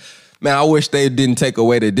 Man, I wish they didn't take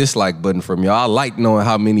away the dislike button from y'all. I like knowing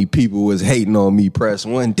how many people was hating on me. Press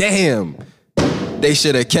 1. Damn. They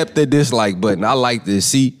should have kept the dislike button. I like to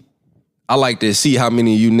see how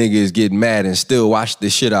many of you niggas get mad and still watch the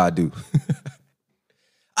shit I do.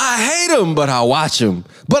 I hate them, but I watch them.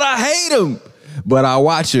 But I hate them, but I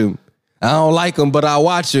watch them. I don't like them, but I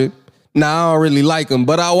watch them. Nah, I don't really like them,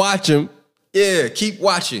 but I watch them. Yeah, keep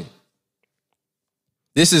watching.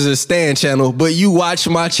 This is a Stan channel, but you watch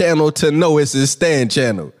my channel to know it's a Stan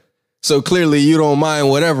channel. So clearly you don't mind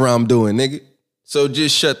whatever I'm doing, nigga. So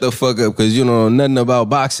just shut the fuck up, because you don't know nothing about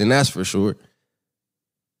boxing, that's for sure.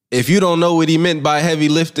 If you don't know what he meant by heavy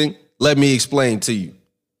lifting, let me explain to you.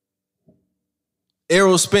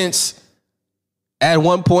 Errol Spence, at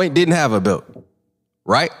one point, didn't have a belt,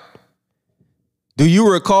 right? Do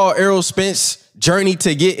you recall Errol Spence's journey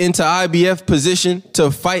to get into IBF position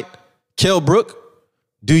to fight Kell Brook?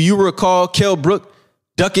 Do you recall Kell Brook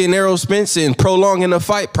ducking Errol Spence and prolonging the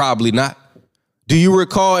fight? Probably not. Do you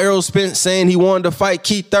recall Errol Spence saying he wanted to fight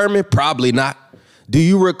Keith Thurman? Probably not. Do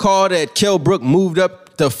you recall that Kell Brook moved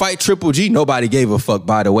up to fight Triple G? Nobody gave a fuck,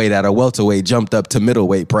 by the way, that a welterweight jumped up to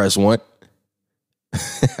middleweight. Press 1.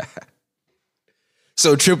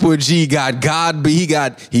 So Triple G got God, but he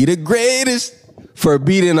the greatest for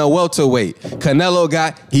beating a welterweight. Canelo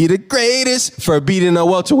got he the greatest for beating a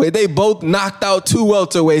welterweight. They both knocked out 2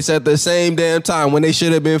 welterweights at the same damn time when they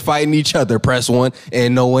should have been fighting each other. Press 1,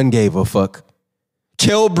 and no one gave a fuck.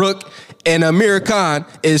 Kell Brook and Amir Khan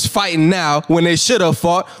is fighting now when they should have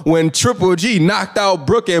fought when Triple G knocked out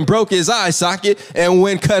Brook and broke his eye socket, and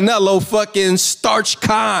when Canelo fucking starched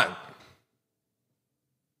Khan.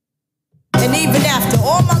 And even after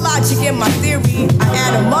all my logic and my theory, I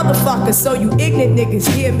add a motherfucker so you ignorant niggas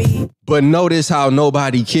hear me. But notice how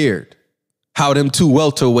nobody cared. How them 2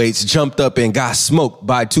 welterweights jumped up and got smoked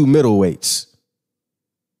by 2 middleweights.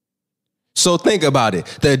 So think about it.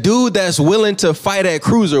 The dude that's willing to fight at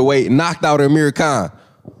cruiserweight knocked out Amir Khan,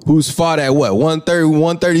 who's fought at what, 130,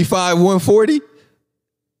 135, 140?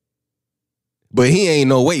 But he ain't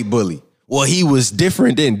no weight bully. Well, he was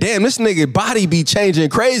different then. Damn, this nigga body be changing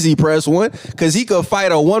crazy, Press 1, because he could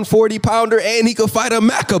fight a 140-pounder and he could fight a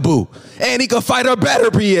Macaboo. And he could fight a Better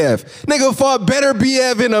BF. Nigga fought Better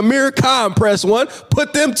BF and Amir Khan, Press 1.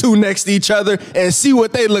 Put them 2 next to each other and see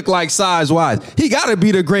what they look like size-wise. He got to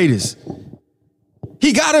be the greatest.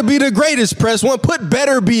 He got to be the greatest, Press 1. Put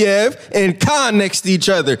Better BF and Khan next to each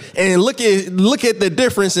other and look at the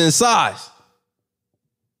difference in size.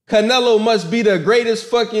 Canelo must be the greatest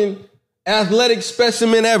fucking athletic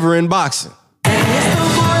specimen ever in boxing.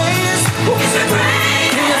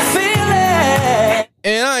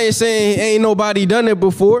 And I ain't saying ain't nobody done it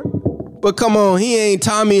before, but come on, he ain't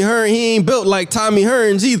Tommy Hearn. He ain't built like Tommy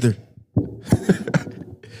Hearns either.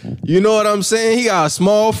 You know what I'm saying? He got a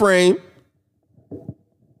small frame,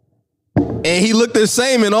 and he looked the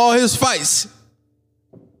same in all his fights.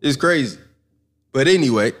 It's crazy. But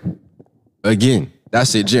anyway, again,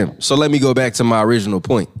 that's it, Jim. So let me go back to my original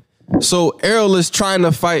point. So Errol is trying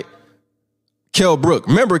to fight Kell Brook.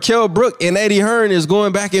 Remember, Kell Brook and Eddie Hearn is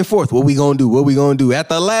going back and forth. What we gonna do? What we gonna do? At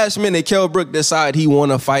the last minute, Kell Brook decided he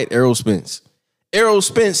want to fight Errol Spence. Errol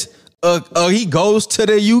Spence, he goes to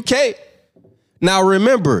the UK. Now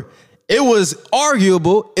remember, it was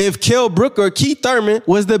arguable if Kell Brook or Keith Thurman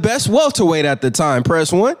was the best welterweight at the time.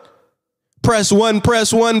 Press 1. Press 1,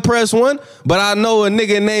 press 1, press 1. But I know a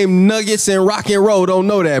nigga named Nuggets and Rock and Roll don't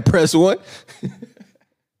know that. Press 1.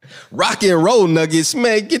 Rock and Roll Nuggets,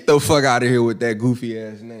 man, get the fuck out of here with that goofy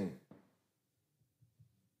ass name.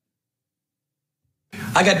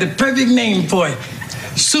 I got the perfect name for it.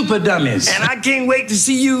 Super Dummies. And I can't wait to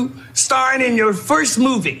see you starring in your first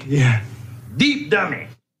movie. Yeah. Deep Dummy.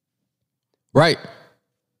 Right.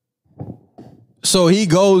 So he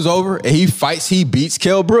goes over and he fights, he beats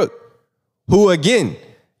Kell Brook, who again,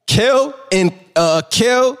 Kell and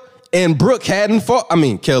Brook hadn't fought. I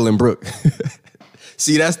mean, Kell and Brook.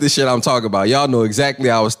 See, that's the shit I'm talking about. Y'all know exactly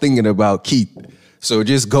I was thinking about Keith. So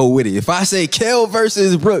just go with it. If I say Kell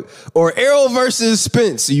versus Brook or Errol versus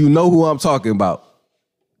Spence, you know who I'm talking about.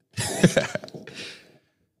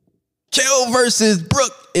 Kel versus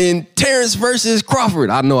Brook and Terence versus Crawford.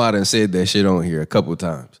 I know I done said that shit on here a couple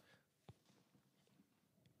times.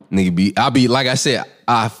 Nigga I be like I said,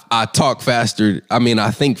 I talk faster. I mean,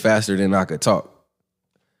 I think faster than I could talk.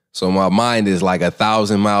 So my mind is like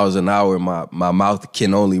 1,000 miles an hour. My mouth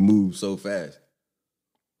can only move so fast.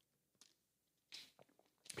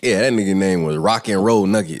 Yeah, that nigga name was Rock and Roll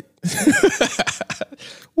Nugget.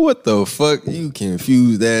 What the fuck? You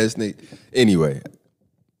confused ass nigga. Anyway.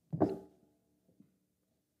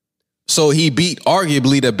 So he beat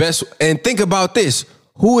arguably the best. And think about this.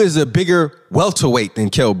 Who is a bigger welterweight than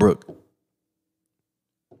Kell Brook?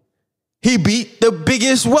 He beat the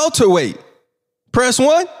biggest welterweight. Press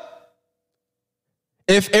 1.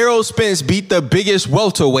 If Errol Spence beat the biggest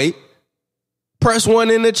welterweight, press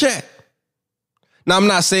 1 in the chat. Now, I'm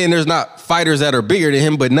not saying there's not fighters that are bigger than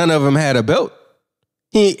him, but none of them had a belt.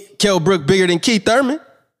 Kell Brook bigger than Keith Thurman.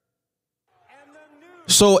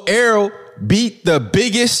 So Errol beat the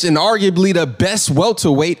biggest and arguably the best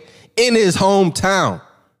welterweight in his hometown.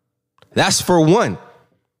 That's for one.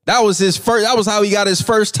 That was his first. That was how he got his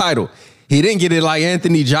first title. He didn't get it like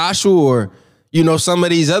Anthony Joshua or, you know, some of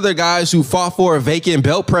these other guys who fought for a vacant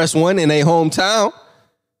belt, press 1 in their hometown.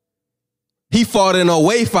 He fought in a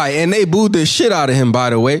away fight and they booed the shit out of him, by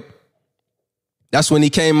the way. That's when he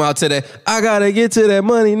came out to that, I gotta get to that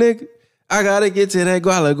money, nigga. I gotta get to that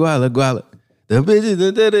guala. The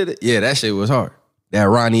bitches, yeah, that shit was hard. That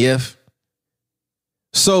Ronnie F.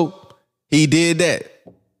 So he did that.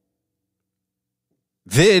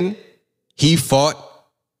 Then he fought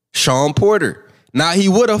Sean Porter. Now, he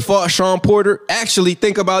would have fought Sean Porter. Actually,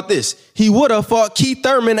 think about this. He would have fought Keith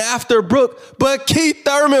Thurman after Brook, but Keith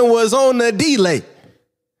Thurman was on the delay.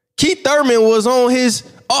 Keith Thurman was on his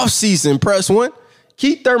offseason, press 1.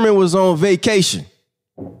 Keith Thurman was on vacation.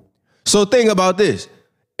 So think about this.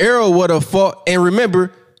 Errol would have fought, and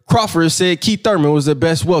remember, Crawford said Keith Thurman was the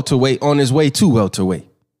best welterweight on his way to welterweight.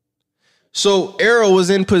 So Errol was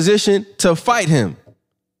in position to fight him.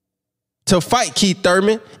 To fight Keith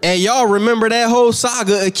Thurman. And y'all remember that whole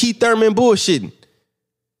saga of Keith Thurman bullshitting.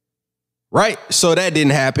 Right? So that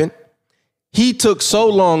didn't happen. He took so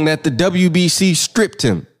long that the WBC stripped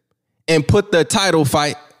him and put the title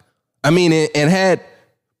fight, and had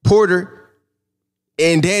Porter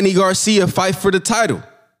and Danny Garcia fight for the title.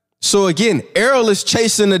 So again, Errol is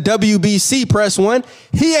chasing the WBC, press 1.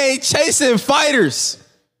 He ain't chasing fighters.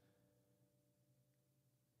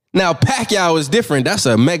 Now, Pacquiao is different. That's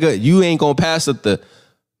a mega, you ain't gonna pass up the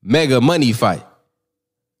mega money fight.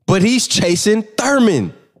 But he's chasing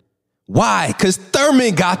Thurman. Why? Because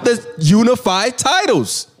Thurman got the unified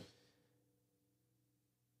titles.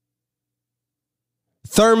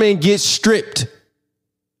 Thurman gets stripped.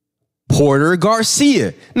 Porter,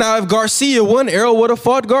 Garcia. Now, if Garcia won, Errol would have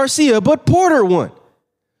fought Garcia, but Porter won.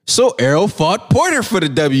 So Errol fought Porter for the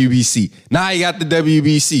WBC. Now he got the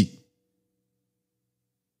WBC.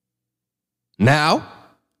 Now,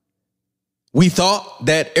 we thought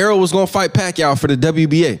that Errol was going to fight Pacquiao for the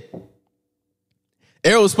WBA.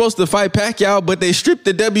 Errol was supposed to fight Pacquiao, but they stripped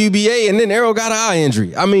the WBA, and then Errol got an eye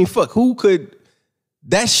injury. I mean, fuck, who could...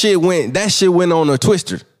 That shit went on a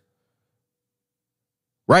twister.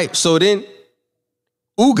 Right? So then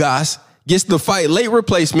Ugas gets the fight late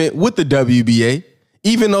replacement with the WBA,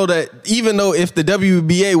 even though if the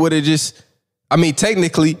WBA would have just...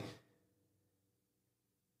 technically...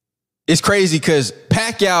 It's crazy because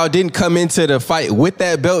Pacquiao didn't come into the fight with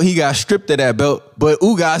that belt. He got stripped of that belt, but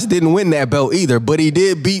Ugas didn't win that belt either. But he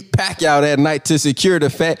did beat Pacquiao that night to secure the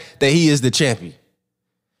fact that he is the champion.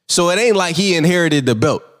 So it ain't like he inherited the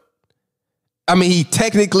belt. He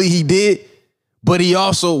technically did, but he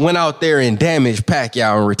also went out there and damaged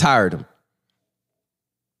Pacquiao and retired him.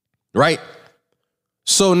 Right?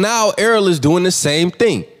 So now Errol is doing the same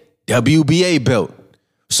thing. WBA belt.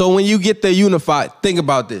 So when you get the unified, think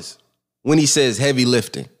about this. When he says heavy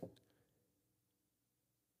lifting.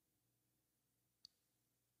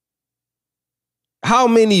 How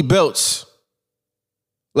many belts?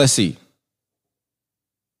 Let's see.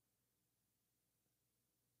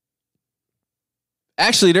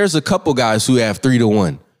 Actually, there's a couple guys who have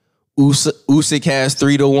 3-1. Usyk has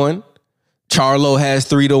 3-1. Charlo has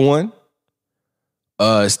 3-1.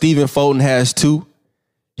 Stephen Fulton has 2.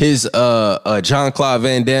 His Jean-Claude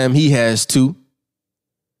Van Damme, he has 2.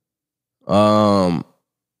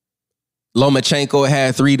 Lomachenko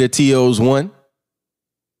had 3 to T.O.'s 1.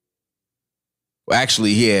 Well,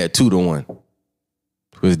 actually, he had 2-1.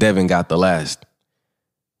 Because Devin got the last.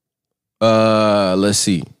 Let's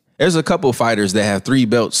see. There's a couple fighters that have 3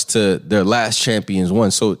 belts to their last champions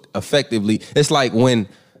 1. So effectively, it's like when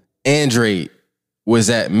Andre was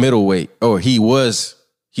at middleweight, or he was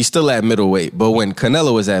He's still at middleweight. But when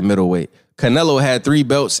Canelo was at middleweight, Canelo had 3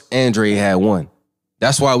 belts, Andre had 1.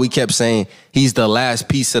 That's why we kept saying he's the last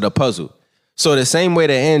piece of the puzzle. So the same way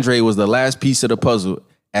that Andre was the last piece of the puzzle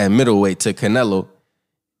at middleweight to Canelo,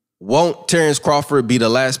 won't Terence Crawford be the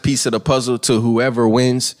last piece of the puzzle to whoever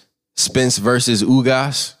wins Spence versus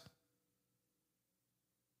Ugas?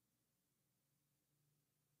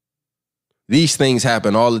 These things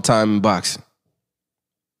happen all the time in boxing.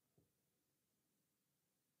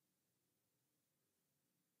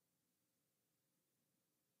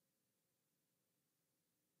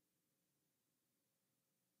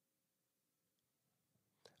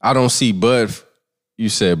 I don't see Bud. You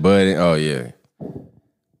said Bud. Oh, yeah.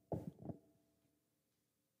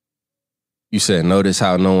 You said, notice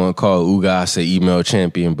how no one called Ugas an email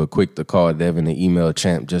champion, but quick to call Devin an email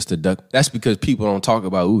champ just to duck. That's because people don't talk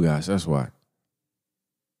about Ugas. That's why.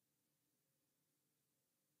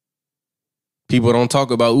 People don't talk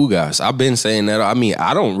about Ugas. I've been saying that. I mean,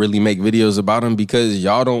 I don't really make videos about him because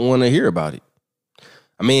y'all don't want to hear about it.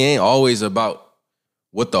 I mean, it ain't always about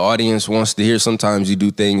what the audience wants to hear. Sometimes you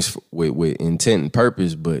do things with intent and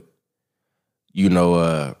purpose, but, you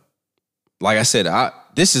know, like I said,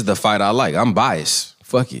 this is the fight I like. I'm biased.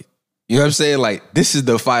 Fuck it. You know what I'm saying? Like, this is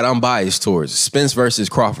the fight I'm biased towards. Spence versus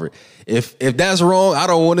Crawford. If that's wrong, I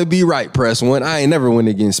don't want to be right, press one. I ain't never win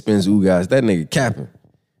against Spence Ugas. That nigga capping.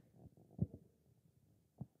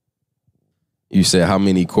 You said how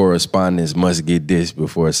many correspondents must get this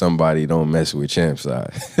before somebody don't mess with champ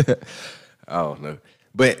side? I don't know.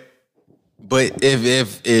 But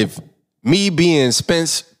if me being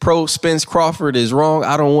pro Spence Crawford is wrong,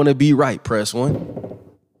 I don't want to be right, press one.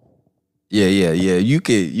 Yeah. You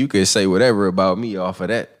could say whatever about me off of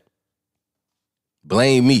that.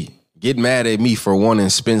 Blame me. Get mad at me for wanting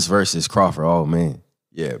Spence versus Crawford. Oh, man.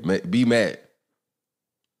 Yeah, be mad.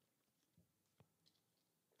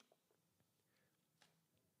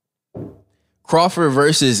 Crawford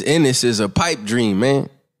versus Ennis is a pipe dream, man.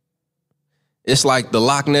 It's like the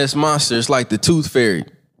Loch Ness Monster. It's like the Tooth Fairy.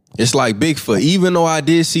 It's like Bigfoot. Even though I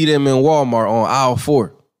did see them in Walmart on aisle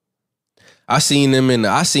 4. I seen them in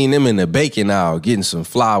the bacon aisle getting some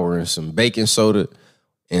flour and some baking soda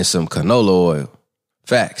and some canola oil.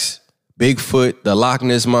 Facts. Bigfoot, the Loch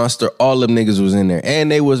Ness Monster, all them niggas was in there. And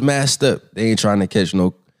they was masked up. They ain't trying to catch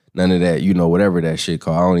none of that, you know, whatever that shit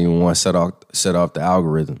called. I don't even want to set off the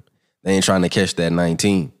algorithm. They ain't trying to catch that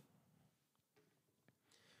 19.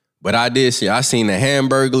 But I seen a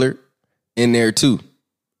Hamburglar in there too.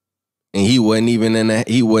 And he wasn't even in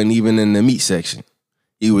the meat section.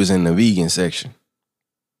 He was in the vegan section.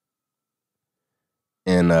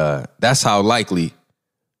 And that's how likely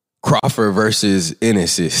Crawford versus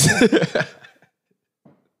Ennis is.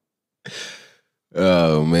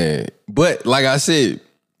 Oh man. But like I said,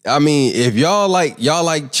 I mean, if y'all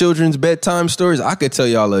like children's bedtime stories, I could tell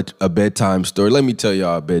y'all a bedtime story. Let me tell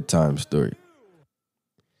y'all a bedtime story.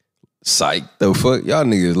 Psych, the fuck? Y'all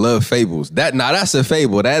niggas love fables. That's a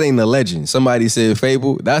fable. That ain't a legend. Somebody said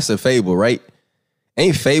fable. That's a fable, right?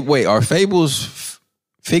 Ain't fable. Wait, are fables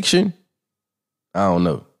fiction? I don't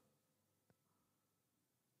know.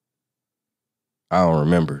 I don't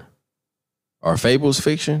remember. Are fables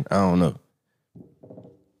fiction? I don't know.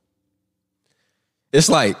 It's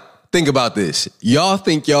like, think about this. Y'all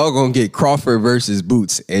think y'all gonna get Crawford versus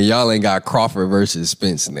Boots, and y'all ain't got Crawford versus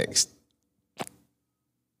Spence next.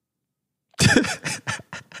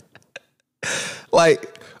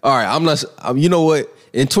 Like, all right, you know what?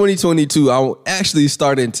 In 2022, I'm actually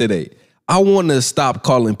starting today. I want to stop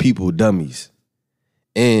calling people dummies.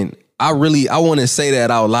 And I want to say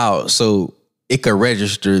that out loud so it could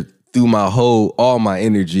register through all my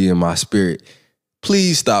energy and my spirit.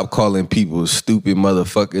 Please stop calling people stupid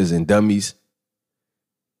motherfuckers and dummies.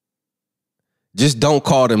 Just don't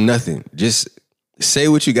call them nothing. Just say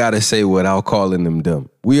what you got to say without calling them dumb.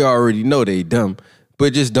 We already know they dumb,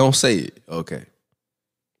 but just don't say it.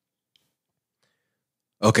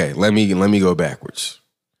 Okay, let me go backwards.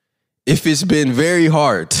 If it's been very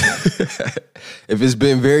hard,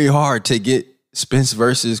 to get Spence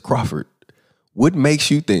versus Crawford, what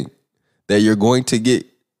makes you think that you're going to get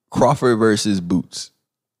Crawford versus Boots?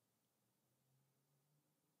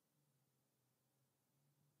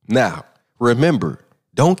 Now, remember,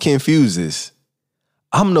 don't confuse this.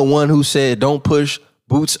 I'm the one who said don't push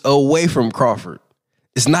Boots away from Crawford.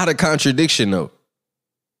 It's not a contradiction, though.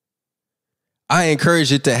 I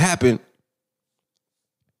encourage it to happen.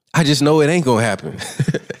 I just know it ain't gonna happen.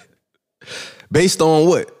 Based on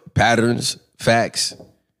what? Patterns, facts.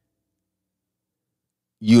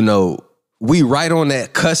 You know, we right on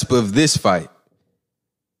that cusp of this fight.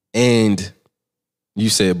 And you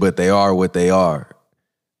said, but they are what they are.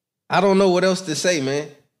 I don't know what else to say, man.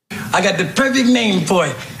 I got the perfect name for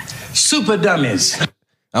it. Super Dummies.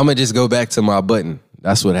 I'm going to just go back to my button.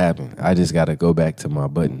 That's what happened. I just got to go back to my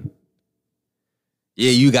button.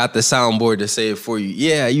 Yeah, you got the soundboard to say it for you.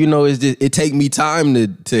 Yeah, you know, it take me time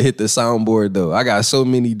to hit the soundboard, though. I got so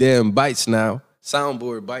many damn bites now.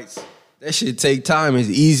 Soundboard bites. That shit take time. It's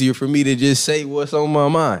easier for me to just say what's on my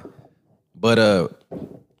mind. But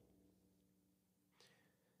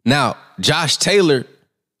now, Josh Taylor,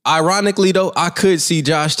 ironically, though, I could see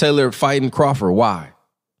Josh Taylor fighting Crawford. Why?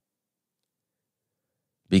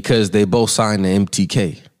 Because they both signed the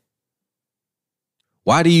MTK.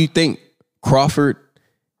 Why do you think Crawford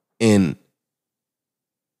and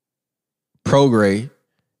Prograis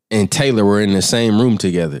and Taylor were in the same room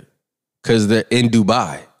together? Because they're in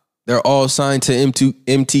Dubai. They're all signed to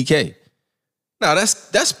MTK. Now,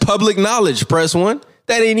 that's public knowledge, Press One.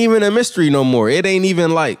 That ain't even a mystery no more. It ain't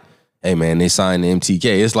even like, hey, man, they signed the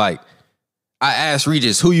MTK. It's like, I asked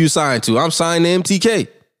Regis, who you signed to? I'm signed to MTK.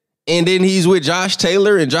 And then he's with Josh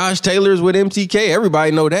Taylor, and Josh Taylor's with MTK.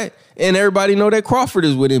 Everybody know that. And everybody know that Crawford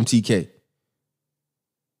is with MTK.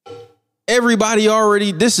 Everybody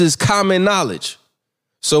already, this is common knowledge.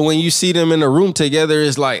 So when you see them in a room together,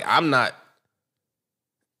 it's like,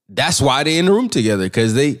 that's why they're in the room together,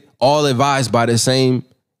 because they all advised by the same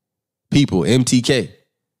people, MTK.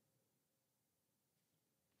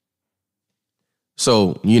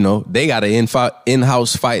 So, you know, they got an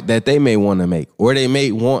in-house fight that they may want to make, or they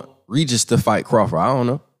may want Regis to fight Crawford. I don't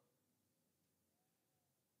know.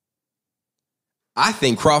 I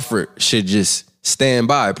think Crawford should just stand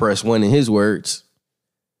by, Press One, in his words.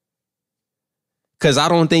 Because I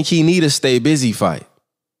don't think he need a stay busy fight.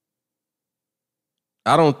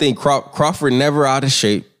 I don't think Crawford never out of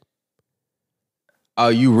shape.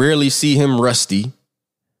 You rarely see him rusty.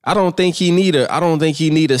 I don't think he need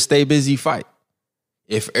a stay busy fight.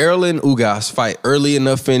 If Errol and Ugas fight early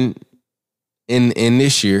enough in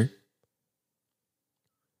this year,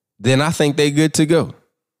 then I think they good to go.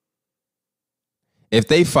 If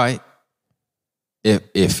they fight, if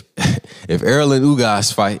Errol and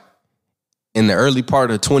Ugas fight in the early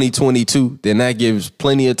part of 2022, then that gives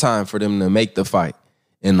plenty of time for them to make the fight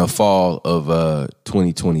in the fall of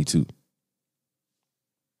 2022.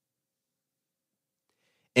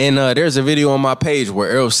 And there's a video on my page where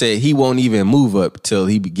Errol said he won't even move up till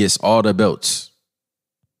he gets all the belts.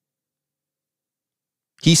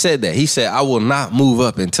 He said that. He said, I will not move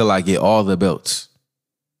up until I get all the belts.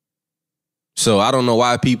 So I don't know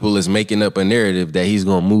why people is making up a narrative that he's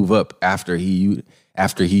going to move up after he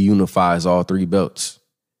unifies all 3 belts.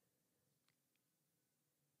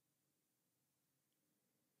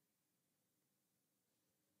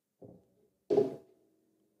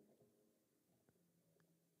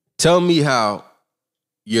 Tell me how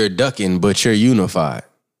you're ducking, but you're unified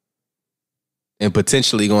and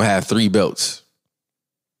potentially going to have 3 belts.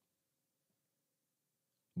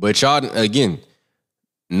 But y'all, again,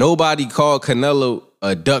 nobody called Canelo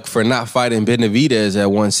a duck for not fighting Benavidez at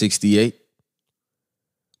 168.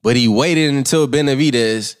 But he waited until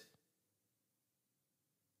Benavidez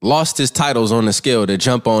lost his titles on the scale to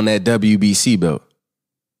jump on that WBC belt.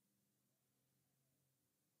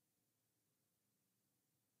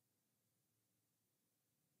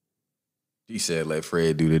 He said, let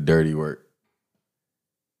Fred do the dirty work.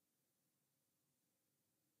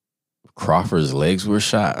 Crawford's legs were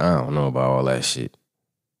shot. I don't know about all that shit.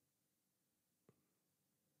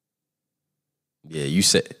 Yeah, you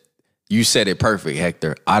said it perfect,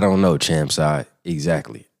 Hector. I don't know, champ side.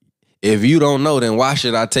 Exactly. If you don't know, then why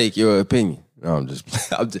should I take your opinion? No,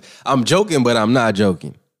 I'm joking, but I'm not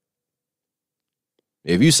joking.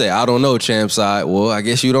 If you say I don't know, champ side, well, I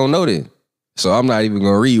guess you don't know then. So I'm not even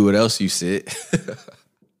gonna read what else you said.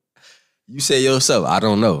 You say yourself, I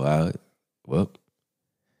don't know. Well,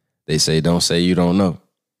 they say don't say you don't know.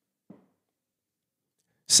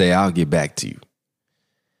 Say I'll get back to you.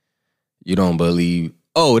 You don't believe.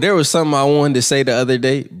 Oh, there was something I wanted to say the other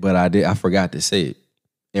day, but I forgot to say it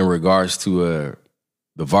in regards to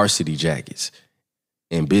the varsity jackets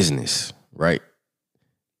and business, right?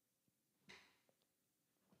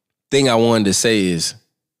 Thing I wanted to say is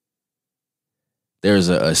there's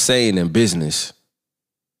a saying in business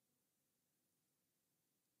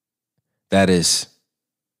that is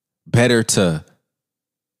better to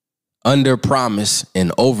under-promise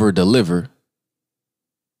and over-deliver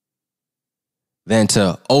than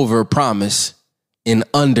to over-promise and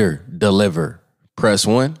under-deliver. Press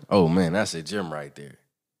 1. Oh, man, that's a gem right there.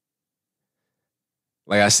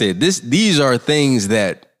 Like I said, these are things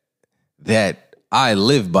that I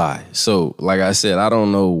live by. So, like I said, I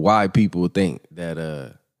don't know why people think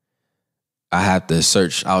that I have to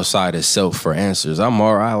search outside of self for answers. I'm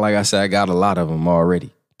all right. Like I said, I got a lot of them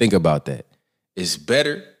already. Think about that. It's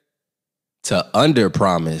better to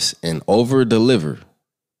under-promise and over-deliver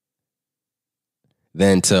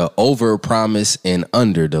than to over-promise and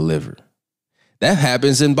under-deliver. That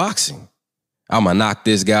happens in boxing. I'm going to knock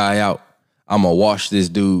this guy out. I'm going to wash this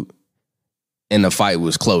dude. And the fight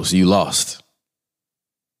was close. You lost.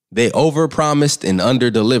 They over-promised and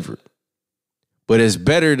under-delivered. But it's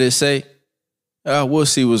better to say, we'll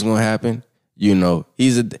see what's going to happen. You know,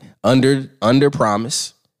 he's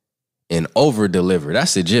under-promise and over-deliver.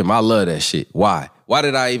 That's the gym. I love that shit. Why? Why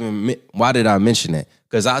did I mention that?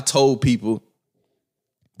 Because I told people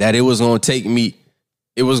that it was going to take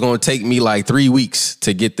me like 3 weeks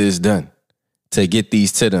to get this done, to get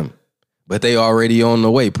these to them. But they already on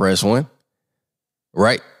the way, press one.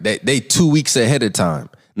 Right? They 2 weeks ahead of time.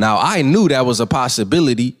 Now, I knew that was a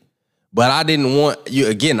possibility, but I didn't want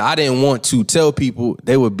to tell people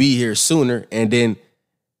they would be here sooner, and then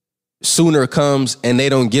sooner comes and they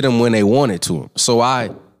don't get them when they wanted to. So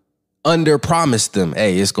I under-promised them,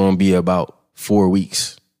 hey, it's going to be about 4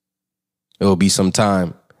 weeks. It'll be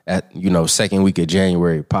sometime at, second week of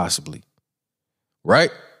January, possibly. Right?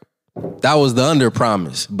 That was the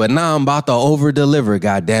under-promise. But now I'm about to over-deliver,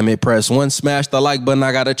 goddammit. Press one, smash the like button.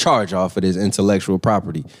 I got to charge off of this intellectual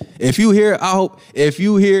property. If you here and if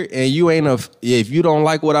you don't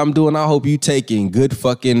like what I'm doing, I hope you taking good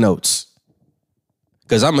fucking notes.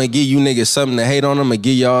 Because I'm going to give you niggas something to hate on. I'm going to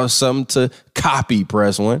give y'all something to copy,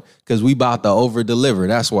 press one. Because we about to over-deliver.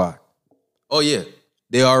 That's why. Oh, yeah.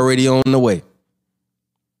 They already on the way.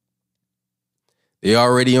 They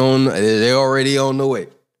already on the way.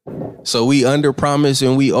 So we under-promise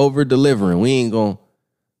and we over-delivering. We ain't going to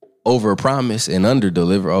over-promise and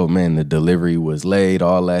under-deliver. Oh, man, the delivery was late,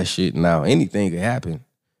 all that shit. Now, anything could happen.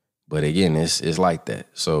 But again, it's like that.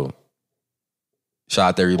 So shout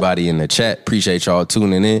out to everybody in the chat. Appreciate y'all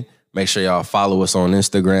tuning in. Make sure y'all follow us on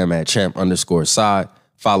Instagram at champ_side.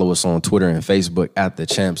 Follow us on Twitter and Facebook at the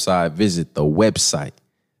Champ Side. Visit the website,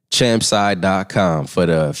 champside.com, for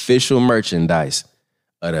the official merchandise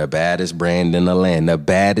of the baddest brand in the land. The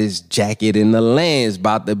baddest jacket in the land is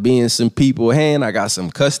about to be in some people's hand. I got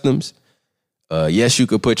some customs. Yes, you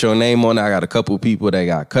could put your name on it. I got a couple people that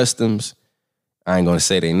got customs. I ain't going to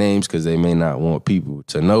say their names because they may not want people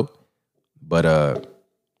to know. But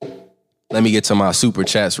let me get to my super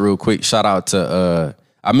chats real quick. Shout out to,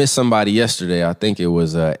 I missed somebody yesterday. I think it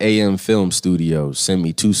was AM Film Studios. Sent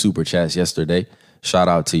me 2 super chats yesterday. Shout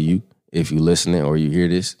out to you if you listening or you hear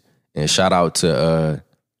this. And shout out to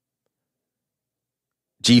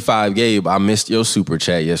G5 Gabe. I missed your super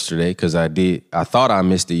chat yesterday because I thought I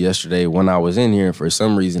missed it yesterday when I was in here. And for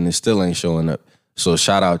some reason, it still ain't showing up. So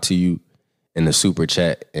shout out to you in the super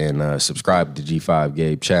chat and subscribe to G5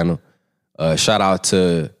 Gabe channel. Shout out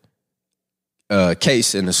to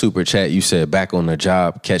Case in the super chat. You said back on the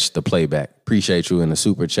job, catch the playback. Appreciate you in the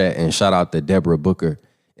super chat. And shout out to Deborah Booker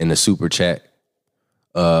in the super chat.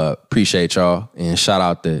 Appreciate y'all. And shout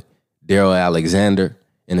out to Daryl Alexander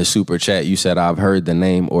in the super chat. You said, I've heard the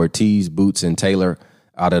name Ortiz, Boots, and Taylor.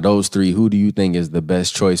 Out of those 3, who do you think is the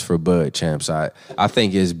best choice for Bud, Champs? I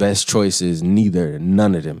think his best choice is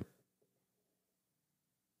none of them.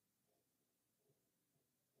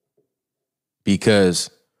 Because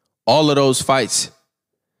all of those fights,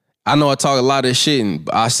 I know I talk a lot of shit, and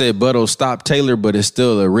I said Bud will stop Taylor, but it's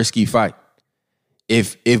still a risky fight.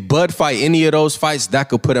 If Bud fight any of those fights, that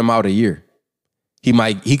could put him out a year. He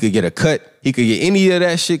could get a cut. He could get any of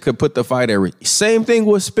that shit, could put the fight at risk. Same thing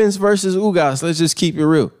with Spence versus Ugas. Let's just keep it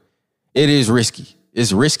real. It is risky.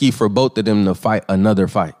 It's risky for both of them to fight another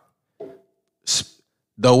fight.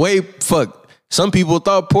 The way, some people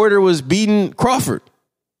thought Porter was beating Crawford.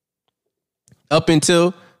 Up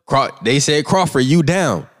until they said, Crawford, you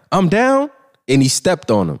down. I'm down. And he stepped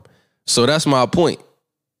on him. So that's my point.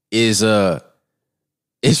 Is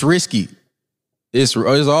it's risky. It's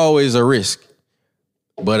always a risk.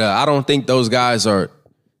 But I don't think those guys are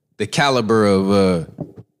the caliber of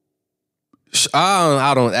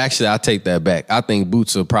I take that back. I think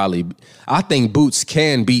Boots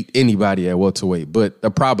can beat anybody at welterweight, but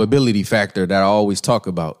the probability factor that I always talk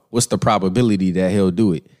about, what's the probability that he'll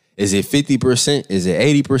do it? Is it 50%? Is it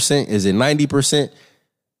 80%? Is it 90%?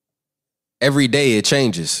 Every day it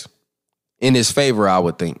changes in his favor, I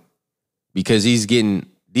would think, because these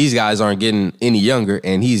guys aren't getting any younger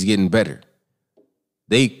and he's getting better.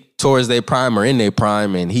 They towards their prime or in their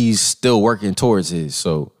prime, and he's still working towards his.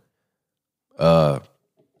 So, I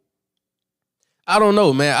don't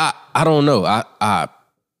know, man. I don't know. I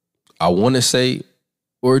want to say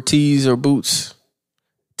Ortiz or Boots.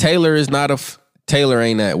 Taylor is not Taylor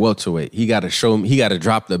ain't at welterweight. He got to show me. He got to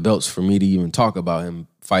drop the belts for me to even talk about him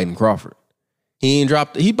fighting Crawford. He ain't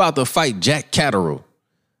dropped. He about to fight Jack Catterall.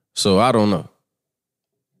 So I don't know.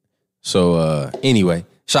 So anyway,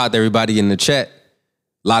 shout out to everybody in the chat.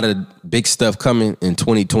 A lot of big stuff coming in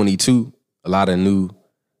 2022. A lot of new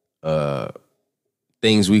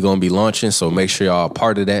things we gonna be launching. So make sure y'all are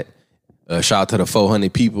part of that. Shout out to the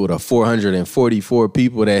 400 people, the 444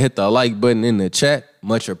 people that hit the like button in the chat.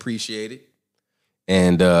 Much appreciated.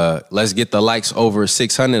 And let's get the likes over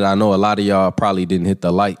 600. I know a lot of y'all probably didn't hit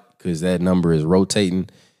the like because that number is rotating.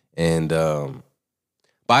 And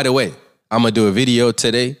by the way, I'm going to do a video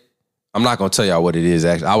today. I'm not going to tell y'all what it is,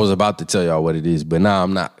 actually. I was about to tell y'all what it is, but now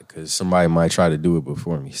I'm not because somebody might try to do it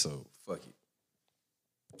before me. So fuck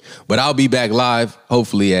it. But I'll be back live,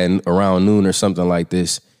 hopefully at around noon or something like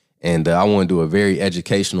this. And I want to do a very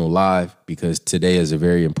educational live because today is a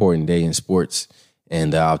very important day in sports.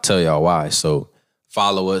 And I'll tell y'all why. So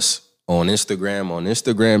follow us on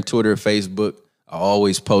Instagram, Twitter, Facebook. I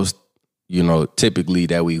always post, typically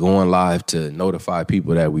that we going live to notify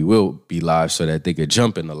people that we will be live so that they could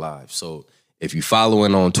jump in the live. So if you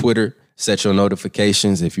following on Twitter, set your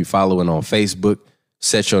notifications. If you following on Facebook,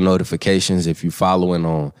 set your notifications. If you following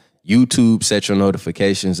on YouTube, set your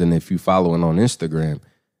notifications. And if you following on Instagram,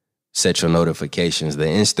 set your notifications. The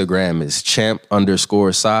Instagram is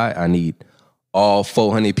champ_side. I need all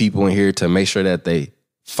 400 people in here to make sure that they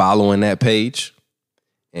following that page.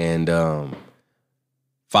 And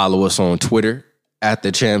follow us on Twitter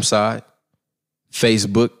 @thechampside,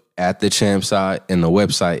 Facebook @thechampside, and the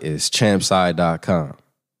website is champside.com.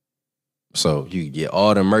 So you can get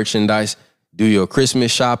all the merchandise. Do your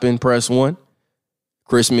Christmas shopping, press 1.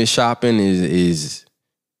 Christmas shopping is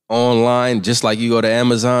online, just like you go to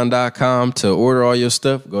Amazon.com to order all your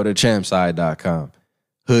stuff, go to champside.com.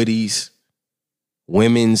 Hoodies,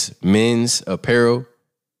 women's, men's apparel,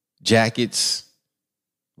 jackets,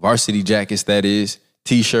 varsity jackets, that is,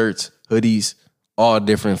 T-shirts, hoodies, all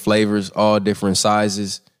different flavors, all different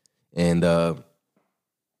sizes. And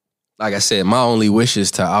like I said, my only wish is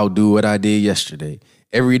to outdo what I did yesterday.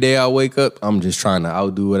 Every day I wake up, I'm just trying to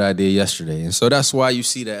outdo what I did yesterday. And so that's why you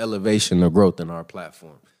see the elevation, the growth in our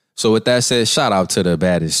platform. So with that said, shout out to the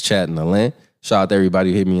baddest chat in the land. Shout out to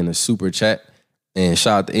everybody who hit me in the super chat. And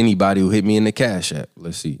shout out to anybody who hit me in the Cash App.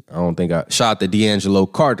 Let's see. Shout out to D'Angelo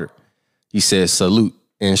Carter. He says salute.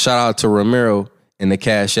 And shout out to Romero in the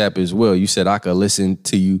Cash App as well. You said I could listen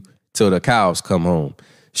to you till the cows come home.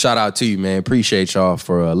 Shout out to you, man. Appreciate y'all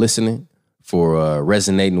for listening, for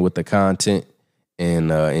resonating with the content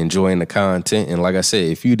and enjoying the content. And like I said,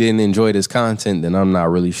 if you didn't enjoy this content, then I'm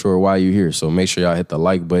not really sure why you're here. So make sure y'all hit the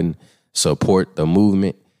like button, support the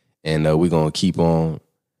movement, and we're going to keep on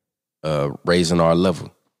raising our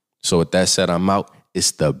level. So with that said, I'm out.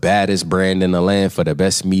 It's the baddest brand in the land for the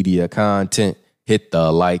best media content. Hit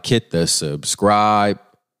the like, hit the subscribe.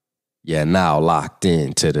 You're now locked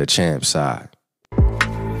in to the champ side.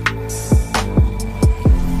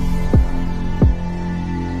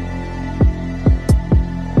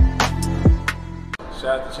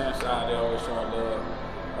 Shout out to Champ Side, they always showing love.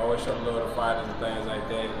 Always showing love to fighters and things like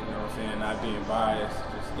that. You know what I'm saying? Not being biased,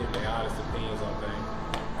 just giving their honest opinions on things.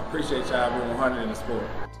 I appreciate y'all being 100 in the sport.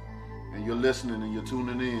 And you're listening and you're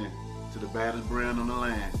tuning in to the baddest brand on the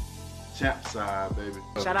land. Champ Side, baby.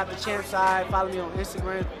 Shout out to Champ Side. Follow me on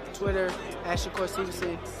Instagram, Twitter, Shakur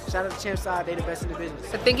Stevenson. Shout out to Champ Side. They the best in the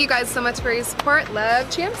business. But thank you guys so much for your support. Love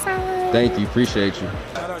Champ Side. Thank you. Appreciate you.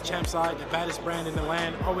 Shout out Champ Side, the baddest brand in the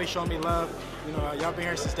land. Always show me love. You know, y'all been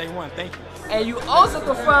here since day one. Thank you. And you also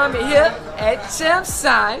can find me here at Champ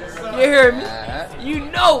Side. You hear me?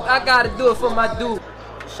 You know I gotta do it for my dude.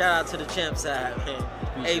 Shout out to the Champ Side, man.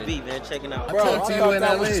 AB, man, checking out. Bro, I thought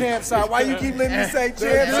that was Champ Side. Why you keep letting me say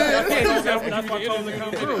Champ Side?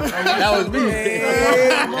 That was me.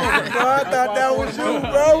 Yeah, bro, I thought that was you,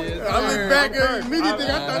 bro. I look back at immediately, I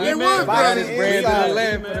thought they was Baddest brand in the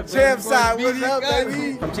land. Champ Side, what's up,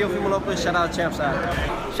 baby? I'm Tio Lopez. Shout out Champ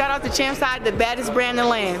Side. Shout out to Champ Side, the baddest brand in the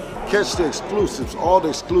land. Catch the exclusives, all the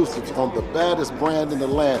exclusives on the baddest brand in the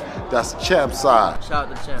land. That's Champ Side. Shout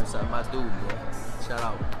out to Champ Side, my dude, bro. Shout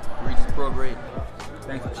out. Regis Pro Grade.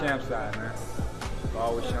 Thanks for Champ Side, man.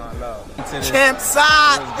 Always showing love. Champ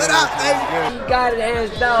Side, what up, baby? He got it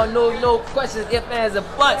hands down, no questions, ifs, ands, or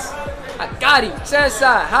buts. I got him. Champ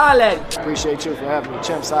Side, holla at him. Appreciate you for having me.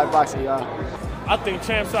 Champ Side Boxing, y'all. I think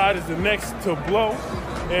Champ Side is the next to blow.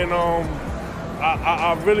 And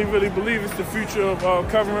I really, really believe it's the future of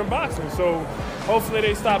covering boxing. So hopefully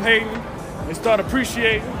they stop hating and start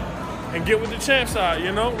appreciating and get with the Champ Side,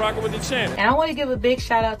 you know, rocking with the champ. And I want to give a big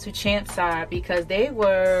shout out to Champ Side because they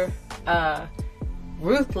were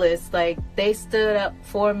ruthless. Like, they stood up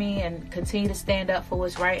for me and continue to stand up for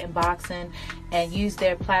what's right in boxing and use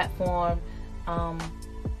their platform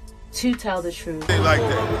to tell the truth. Like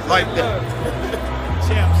that, like that.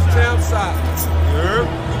 Champ side. You heard?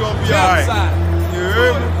 You gonna be all right. You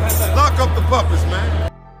heard? Lock up the puppets, man.